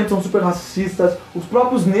movimento são super racistas, os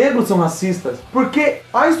próprios negros são racistas. Porque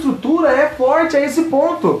a estrutura é forte a esse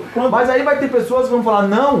ponto. Mas aí vai ter pessoas que vão falar,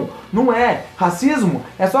 não é. Racismo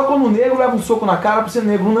é só quando o negro leva um soco na cara por ser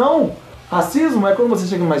negro. Não. Racismo é quando você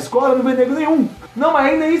chega numa escola e não vê negro nenhum. Não,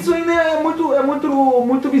 mas isso ainda é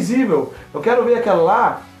muito visível. Eu quero ver aquela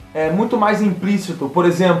lá muito mais implícito. Por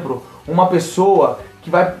exemplo, uma pessoa que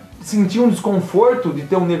vai sentir um desconforto de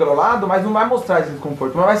ter um negro ao lado, mas não vai mostrar esse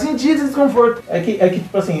desconforto, mas vai sentir esse desconforto. É que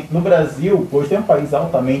tipo assim, no Brasil, por ser um país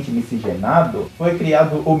altamente miscigenado, foi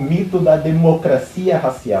criado o mito da democracia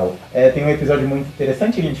racial. Tem um episódio muito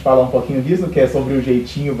interessante, a gente fala um pouquinho disso, que é sobre o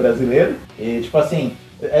jeitinho brasileiro. E tipo assim,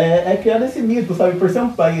 é criado esse mito, sabe? Por ser um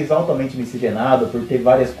país altamente miscigenado, por ter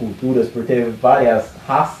várias culturas, por ter várias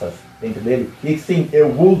raças dentro dele, e sim,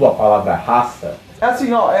 eu uso a palavra raça. É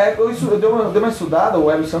assim, eu dei uma estudada, o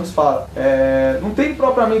Hélio Santos fala, não tem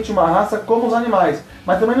propriamente uma raça como os animais,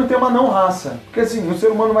 mas também não tem uma não raça. Porque assim, o ser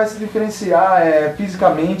humano vai se diferenciar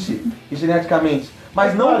fisicamente e geneticamente,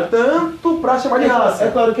 mas não tanto pra chamar de raça.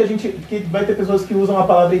 É claro que vai ter pessoas que usam a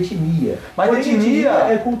palavra etnia. Mas etnia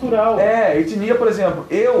é cultural. Etnia, por exemplo,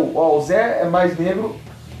 o Zé é mais negro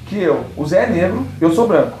que eu. O Zé é negro, eu sou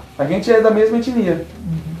branco. A gente é da mesma etnia,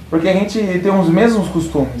 porque a gente tem os mesmos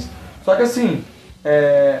costumes. Só que assim,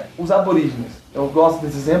 os aborígenes, eu gosto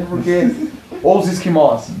desse exemplo porque... ou os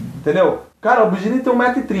esquimós, entendeu? Cara, o aborígene tem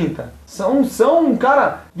 1,30 m. São,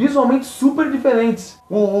 cara, visualmente super diferentes.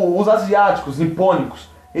 Os asiáticos, nipônicos,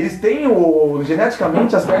 eles têm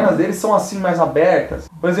geneticamente as pernas deles são assim mais abertas.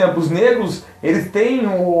 Por exemplo, os negros, eles têm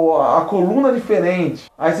a coluna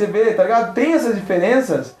diferente. Aí você vê, tá ligado? Tem essas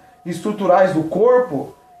diferenças estruturais do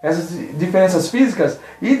corpo, essas diferenças físicas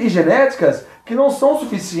e genéticas que não são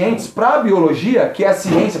suficientes para a biologia, que é a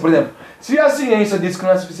ciência. Por exemplo, se a ciência diz que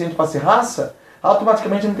não é suficiente para ser raça,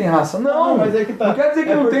 automaticamente não tem raça. Não, mas é que tá. Não quer dizer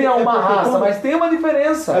que não tenha uma raça, mas tem uma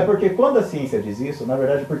diferença. É porque quando a ciência diz isso, na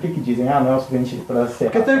verdade, por que dizem, não é o suficiente para ser...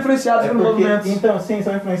 Porque estão influenciados pelos movimentos. Então, sim,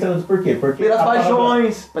 são influenciados por quê? Porque pelas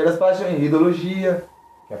paixões, ideologia.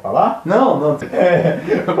 Quer falar? Não.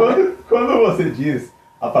 Quando você diz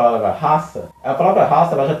a palavra raça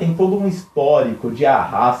ela já tem todo um histórico de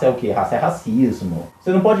raça é o quê? Raça é racismo.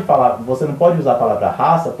 Você não pode usar a palavra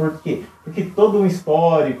raça, por quê? Porque todo um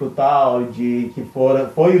histórico tal de que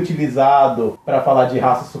foi utilizado para falar de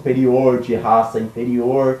raça superior, de raça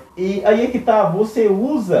inferior. E aí é que tá, você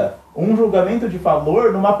usa um julgamento de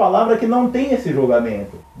valor numa palavra que não tem esse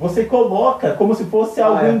julgamento. Você coloca como se fosse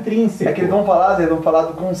algo intrínseco. É que eles vão falar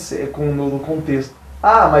do contexto.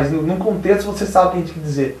 Mas no contexto você sabe o que a gente quer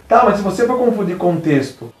dizer. Tá, mas se você for confundir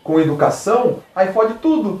contexto com educação, aí fode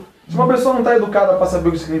tudo. Se uma pessoa não está educada para saber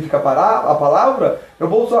o que significa a palavra, eu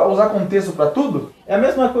vou usar contexto para tudo? É a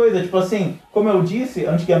mesma coisa, tipo assim, como eu disse,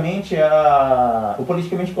 antigamente o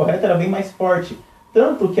politicamente correto era bem mais forte.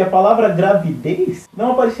 Tanto que a palavra gravidez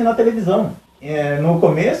não aparecia na televisão. No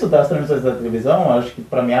começo das transmissões da televisão, acho que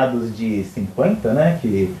para meados de 50, né,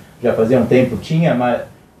 que já fazia um tempo tinha, mas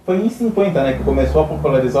foi em 50, né, que começou a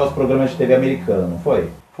popularizar os programas de TV americano, foi?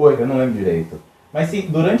 Foi. Eu não lembro direito. Mas sim,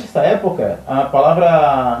 durante essa época, a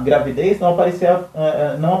palavra gravidez não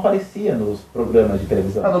aparecia nos programas de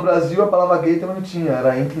televisão. No Brasil a palavra gay também não tinha,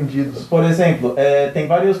 era entendidos. Por exemplo, tem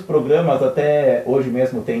vários programas, até hoje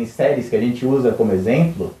mesmo tem séries que a gente usa como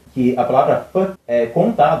exemplo, que a palavra fã é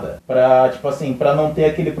contada, pra não ter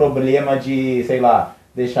aquele problema de, sei lá,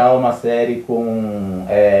 deixar uma série com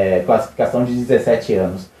classificação de 17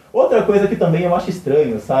 anos. Outra coisa que também eu acho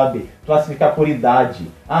estranho, sabe? Classificar por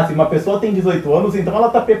idade. Se uma pessoa tem 18 anos, então ela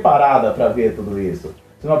está preparada para ver tudo isso.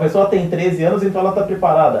 Se uma pessoa tem 13 anos, então ela está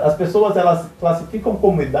preparada. As pessoas, elas classificam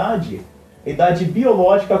como idade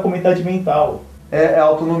biológica como idade mental. É a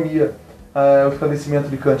autonomia. O esclarecimento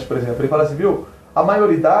de Kant, por exemplo. Ele fala assim, viu? A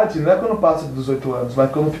maioridade não é quando passa dos 18 anos,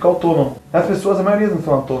 mas quando fica autônomo. As pessoas, a maioria não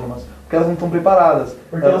são autônomas, porque elas não estão preparadas.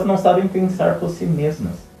 Porque elas não sabem pensar por si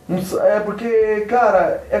mesmas. Porque,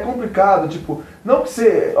 cara, é complicado, não que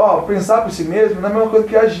você, pensar por si mesmo não é a mesma coisa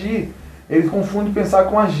que agir. Eles confundem pensar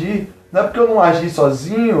com agir. Não é porque eu não agi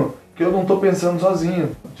sozinho que eu não tô pensando sozinho.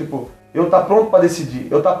 Eu tá pronto pra decidir,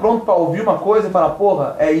 eu tá pronto pra ouvir uma coisa e falar,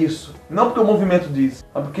 porra, é isso. Não porque o movimento diz,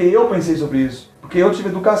 mas porque eu pensei sobre isso. Porque eu tive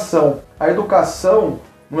educação. A educação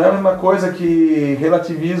não é a mesma coisa que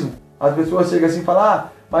relativismo. As pessoas chegam assim e falam,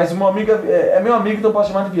 mas uma amiga é meu amigo, então eu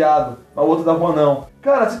posso chamar de viado. Mas o outro da rua não.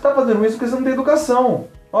 Cara, você tá fazendo isso porque você não tem educação.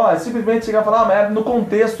 É simplesmente chegar e falar, mas no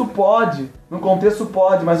contexto pode. No contexto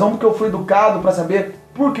pode, mas não porque eu fui educado pra saber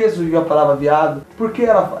por que surgiu a palavra viado, por que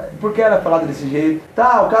era falado desse jeito.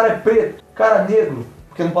 Tá, o cara é preto, o cara é negro.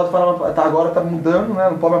 Porque não pode falar, agora tá mudando, né?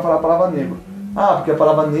 Não pode mais falar a palavra negro. Porque a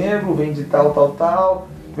palavra negro vem de tal.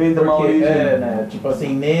 Vem de uma origem. Né?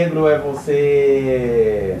 Negro é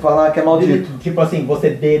você falar que é maldito. Você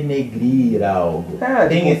denegrir algo.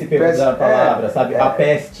 Tem esse peso da palavra, sabe? A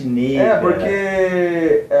peste negra.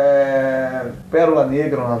 Porque Pérola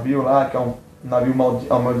Negra, um navio lá, que é um navio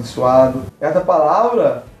amaldiçoado. Essa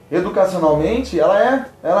palavra, educacionalmente, ela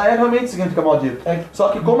realmente significa maldito. Só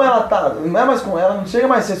que como ela tá, ela não chega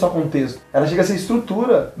mais a ser só contexto, ela chega a ser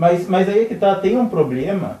estrutura. Mas aí é que tá, tem um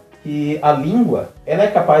problema. Que a língua, ela é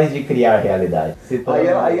capaz de criar realidade.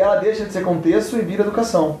 Aí ela deixa de ser contexto e vira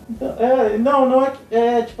educação. Então, não é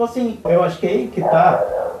eu acho que é aí que tá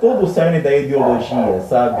todo o cerne da ideologia,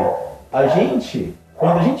 sabe?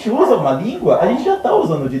 Quando a gente usa uma língua, a gente já tá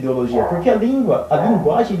usando de ideologia, porque a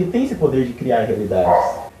linguagem, ele tem esse poder de criar realidades.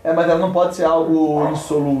 Mas ela não pode ser algo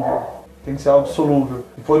insolúvel. Tem que ser algo solúvel.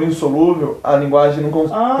 Se for insolúvel, a linguagem não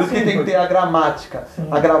consegue. Por isso que tem que ter a gramática. Sim.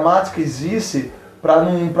 A gramática existe para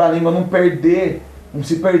a língua não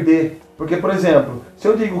se perder. Porque, por exemplo, se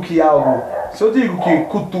eu digo que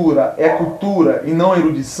cultura é cultura e não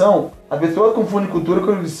erudição, as pessoas confundem cultura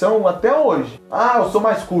com erudição até hoje. Eu sou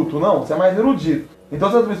mais culto. Não, você é mais erudito.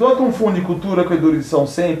 Então, se as pessoas confundem cultura com erudição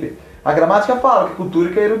sempre, a gramática fala que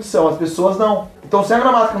cultura é erudição, as pessoas não. Então, se a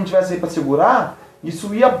gramática não tivesse aí para segurar,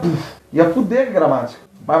 isso ia fuder a gramática.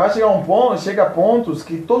 Mas vai chegar chega a pontos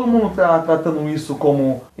que todo mundo está tratando isso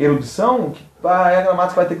como erudição, que a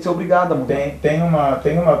gramática vai ter que ser obrigada a mudar.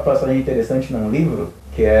 Tem uma passagem interessante num livro,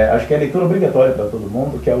 que acho que é leitura obrigatória para todo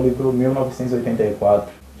mundo, que é o livro 1984,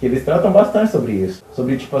 que eles tratam bastante sobre isso.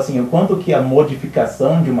 Sobre, o quanto que a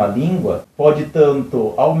modificação de uma língua pode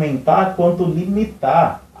tanto aumentar quanto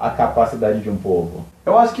limitar a capacidade de um povo.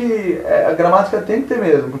 Eu acho que a gramática tem que ter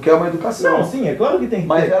mesmo, porque é uma educação. Não, sim, é claro que tem que ter.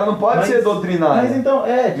 Mas ela não pode ser doutrinária. Mas então,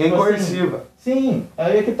 nem coerciva. Sim,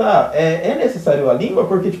 aí é que tá. É necessário a língua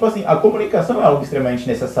porque, tipo assim, a comunicação é algo extremamente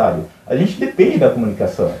necessário. A gente depende da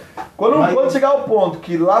comunicação. Quando chegar ao ponto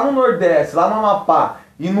que lá no Nordeste, lá no Amapá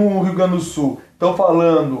e no Rio Grande do Sul estão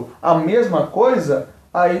falando a mesma coisa,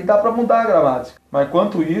 aí dá pra mudar a gramática. Mas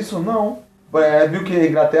enquanto isso, não. Viu que a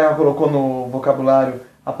Inglaterra colocou no vocabulário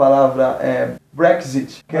a palavra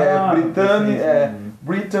Brexit, que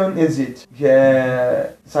Britain exit, que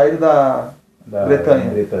é saída da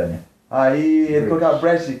Bretanha. Aí ele colocava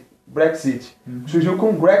Brexit. Surgiu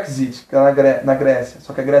com Grexit, que é na Grécia,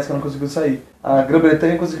 só que a Grécia não conseguiu sair. A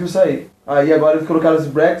Grã-Bretanha conseguiu sair. Aí agora eles colocaram esse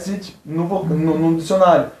Brexit no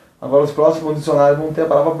dicionário. Agora os próximos dicionários vão ter a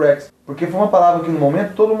palavra Brexit. Porque foi uma palavra que no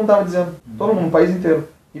momento todo mundo estava dizendo. Todo mundo, no país inteiro.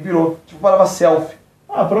 E virou. Tipo a palavra selfie.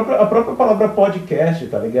 A própria palavra podcast,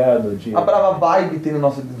 tá ligado? A palavra vibe tem no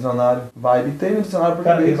nosso dicionário. Vibe tem no dicionário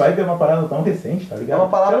português. Cara, e vibe é uma parada tão recente, tá ligado? É uma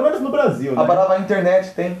palavra... Pelo menos no Brasil, né? A palavra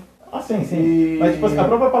internet tem. Ah, sim. Mas tipo, a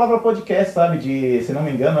própria palavra podcast, sabe? Se não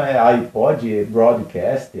me engano, é iPod,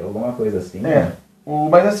 broadcast, alguma coisa assim. Né?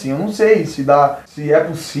 Mas assim, eu não sei se é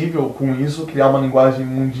possível com isso criar uma linguagem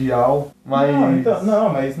mundial, mas...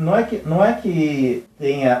 Mas não é que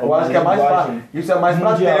tenha eu acho que é mais pra, isso é mais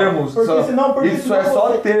para termos. Isso é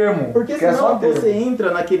só termo. Porque senão você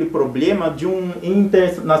entra naquele problema de um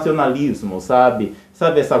internacionalismo, sabe?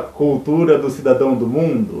 Sabe essa cultura do cidadão do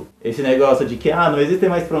mundo? Esse negócio de que não existem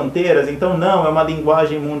mais fronteiras, então não, é uma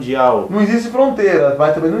linguagem mundial. Não existe fronteira,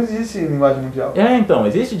 mas também não existe linguagem mundial. Então,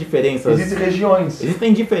 existem diferenças. Existem regiões.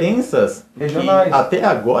 Existem diferenças regionais. Que até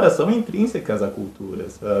agora são intrínsecas à cultura,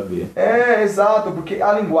 sabe? Exato, porque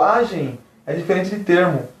a linguagem é diferente de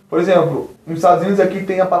termo. Por exemplo, nos Estados Unidos aqui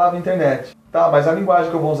tem a palavra internet. Tá, mas a linguagem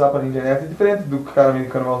que eu vou usar para a internet é diferente do que o cara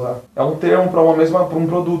americano vai usar. É um termo para um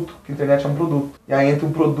produto, que a internet é um produto. E aí entra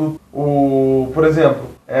um produto. Por exemplo,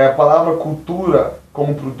 a palavra cultura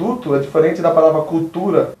como produto é diferente da palavra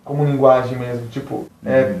cultura como linguagem mesmo. Tipo,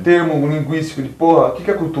 termo linguístico de o que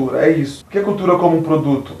é cultura? É isso. O que é cultura como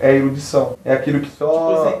produto? É erudição. É aquilo que só...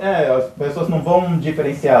 Tipo assim, as pessoas não vão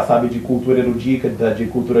diferenciar, sabe, de cultura erudita, de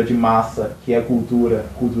cultura de massa, que é cultura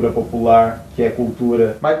popular, que é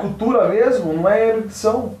cultura... Mas cultura mesmo não é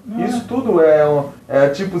erudição. Isso tudo é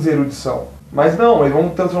tipos de erudição. Mas não, eles vão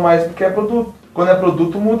transformar isso porque é produto. Quando é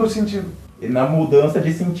produto, muda o sentido. E na mudança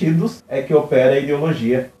de sentidos é que opera a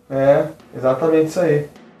ideologia. Exatamente isso aí.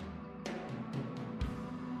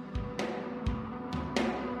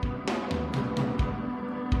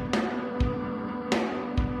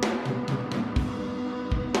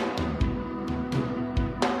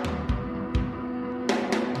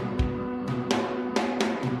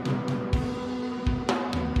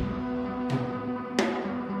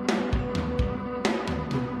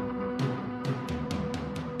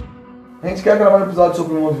 A gente quer gravar um episódio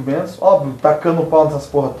sobre movimentos, óbvio, tacando o pau nessas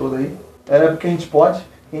porra toda aí. Porque a gente pode.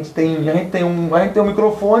 A gente tem um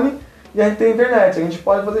microfone e a gente tem internet, a gente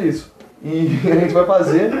pode fazer isso. E a gente vai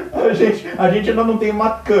fazer. A gente ainda não tem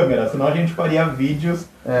uma câmera, senão a gente faria vídeos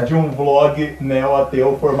de um vlog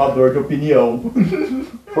neo-ateu formador de opinião.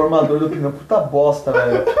 Formador de opinião, puta bosta,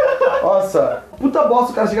 velho. Nossa, puta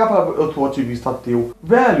bosta o cara chegar e falar, eu sou ativista ateu.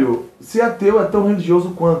 Velho, ser ateu é tão religioso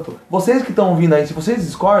quanto. Vocês que estão ouvindo aí, se vocês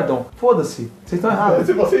discordam, foda-se, vocês estão errados.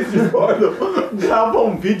 Se vocês discordam, grava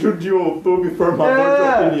um vídeo de YouTube formador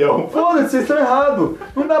de opinião. Foda-se, vocês estão errados.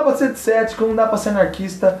 Não dá pra ser cético, não dá pra ser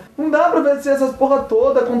anarquista, não dá pra ver essas porra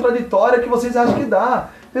toda contraditória que vocês acham que dá.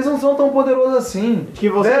 Vocês não são tão poderosos assim. Que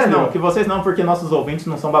vocês não, porque nossos ouvintes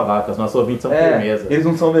não são babacas, nossos ouvintes são firmeza. Eles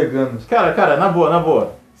não são veganos. Cara, na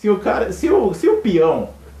boa. Se o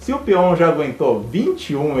peão já aguentou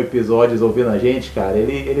 21 episódios ouvindo a gente, cara,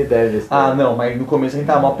 ele deve ser. Não, mas no começo a gente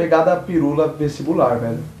tava mal pegada a pirula vestibular,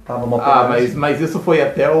 velho. Tava mal pegada. Mas isso foi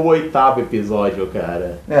até o 8º episódio,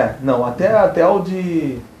 cara. Não, até o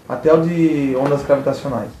de ondas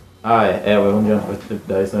gravitacionais.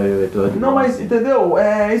 Não, mas entendeu?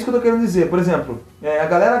 É isso que eu tô querendo dizer. Por exemplo, a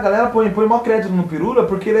galera põe maior crédito no Pirula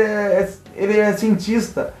porque ele é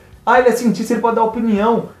cientista. Ele é cientista, ele pode dar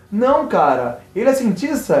opinião. Não, cara. Ele é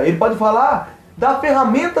cientista, ele pode falar da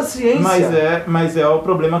ferramenta ciência. Mas é o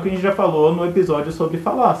problema que a gente já falou no episódio sobre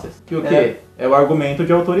falácias. Que o quê? É o argumento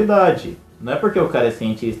de autoridade. Não é porque o cara é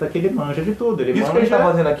cientista que ele manja de tudo. Ele isso manja, que a gente tá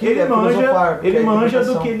fazendo aqui ele manja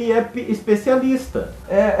do que ele é especialista.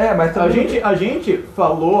 Mas também... A gente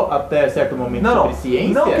falou até certo momento sobre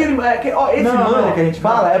ciência. Não que ele... manja que a gente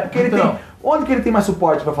fala é porque ele tem... Onde que ele tem mais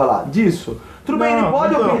suporte pra falar? Disso. Tudo bem,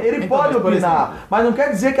 ele pode opinar, mas não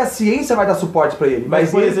quer dizer que a ciência vai dar suporte pra ele.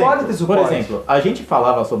 Mas ele pode ter suporte. Por exemplo, a gente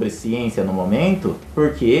falava sobre ciência no momento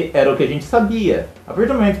porque era o que a gente sabia. A partir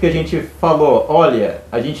do momento que a gente falou, olha,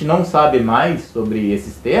 a gente não sabe mais sobre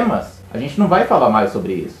esses temas, A gente não vai falar mais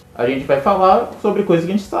sobre isso. A gente vai falar sobre coisas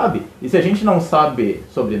que a gente sabe. E se a gente não sabe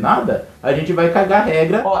sobre nada, a gente vai cagar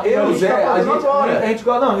regra. Ó, eu, Zé, a gente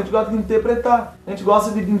gosta de interpretar. A gente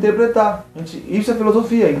gosta de interpretar. Isso é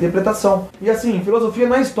filosofia, interpretação. E assim, filosofia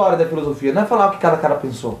não é história da filosofia, não é falar o que cada cara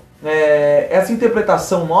pensou. Essa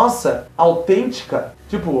interpretação nossa, autêntica,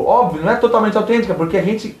 tipo, óbvio, não é totalmente autêntica, porque a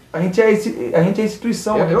gente é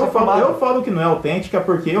instituição. Eu falo que não é autêntica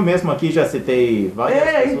porque eu mesmo aqui já citei várias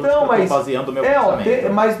pessoas que eu tô baseando o meu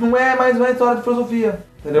pensamento. Mas não é história de filosofia,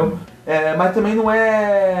 entendeu? Mas também não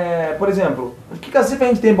é... Por exemplo, o que a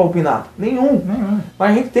gente tem pra opinar? Nenhum.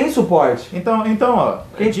 Mas a gente tem suporte. Então ó...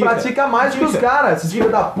 Porque a gente pratica mais que os caras, esses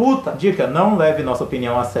filhos da puta. Dica, não leve nossa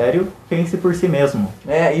opinião a sério, pense por si mesmo.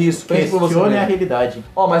 Isso, pense por você mesmo. Questione a realidade.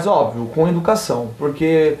 Mas óbvio, com educação.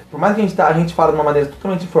 Porque por mais que a gente fale de uma maneira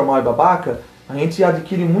totalmente informal e babaca, a gente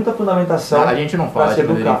adquire muita fundamentação. A gente não fala de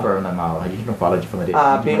maneira informal, a gente não fala de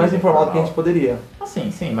maneira bem mais informal do que a gente poderia.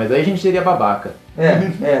 Sim, mas aí a gente seria babaca.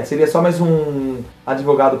 Seria só mais um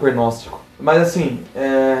advogado pernóstico. Mas assim,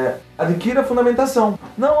 adquira fundamentação.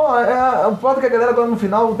 Não, o fato é que a galera agora no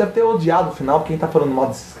final deve ter odiado o final, porque a gente tá falando mal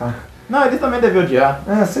desses caras. Não, eles também devem odiar.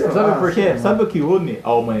 Sabe por quê? Sabe o que une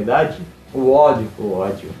a humanidade? O ódio. O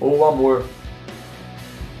ódio. Ou o amor.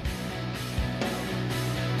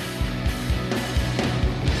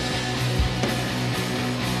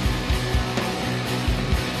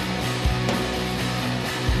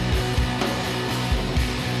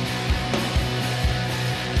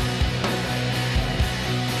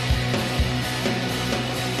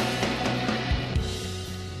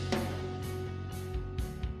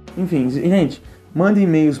 Enfim, gente, mandem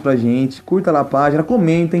e-mails pra gente, curta lá a página,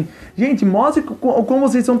 comentem. Gente, mostre como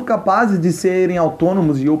vocês são capazes de serem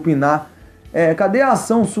autônomos e opinar. Cadê a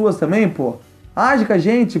ação suas também, pô? Age com a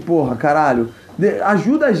gente, porra, caralho.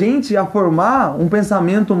 Ajuda a gente a formar um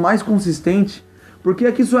pensamento mais consistente. Porque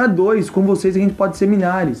aqui só é 2, com vocês a gente pode ser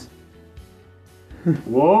milhares.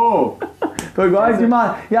 Uou! Foi igual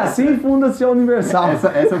demais. E assim funda-se a Universal.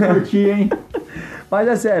 Essa eu curti, hein? Mas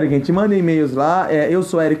é sério, gente, mandem e-mails lá. Eu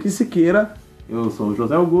sou Eric Siqueira. Eu sou o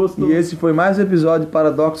José Augusto. E esse foi mais um episódio de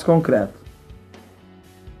Paradoxo Concreto.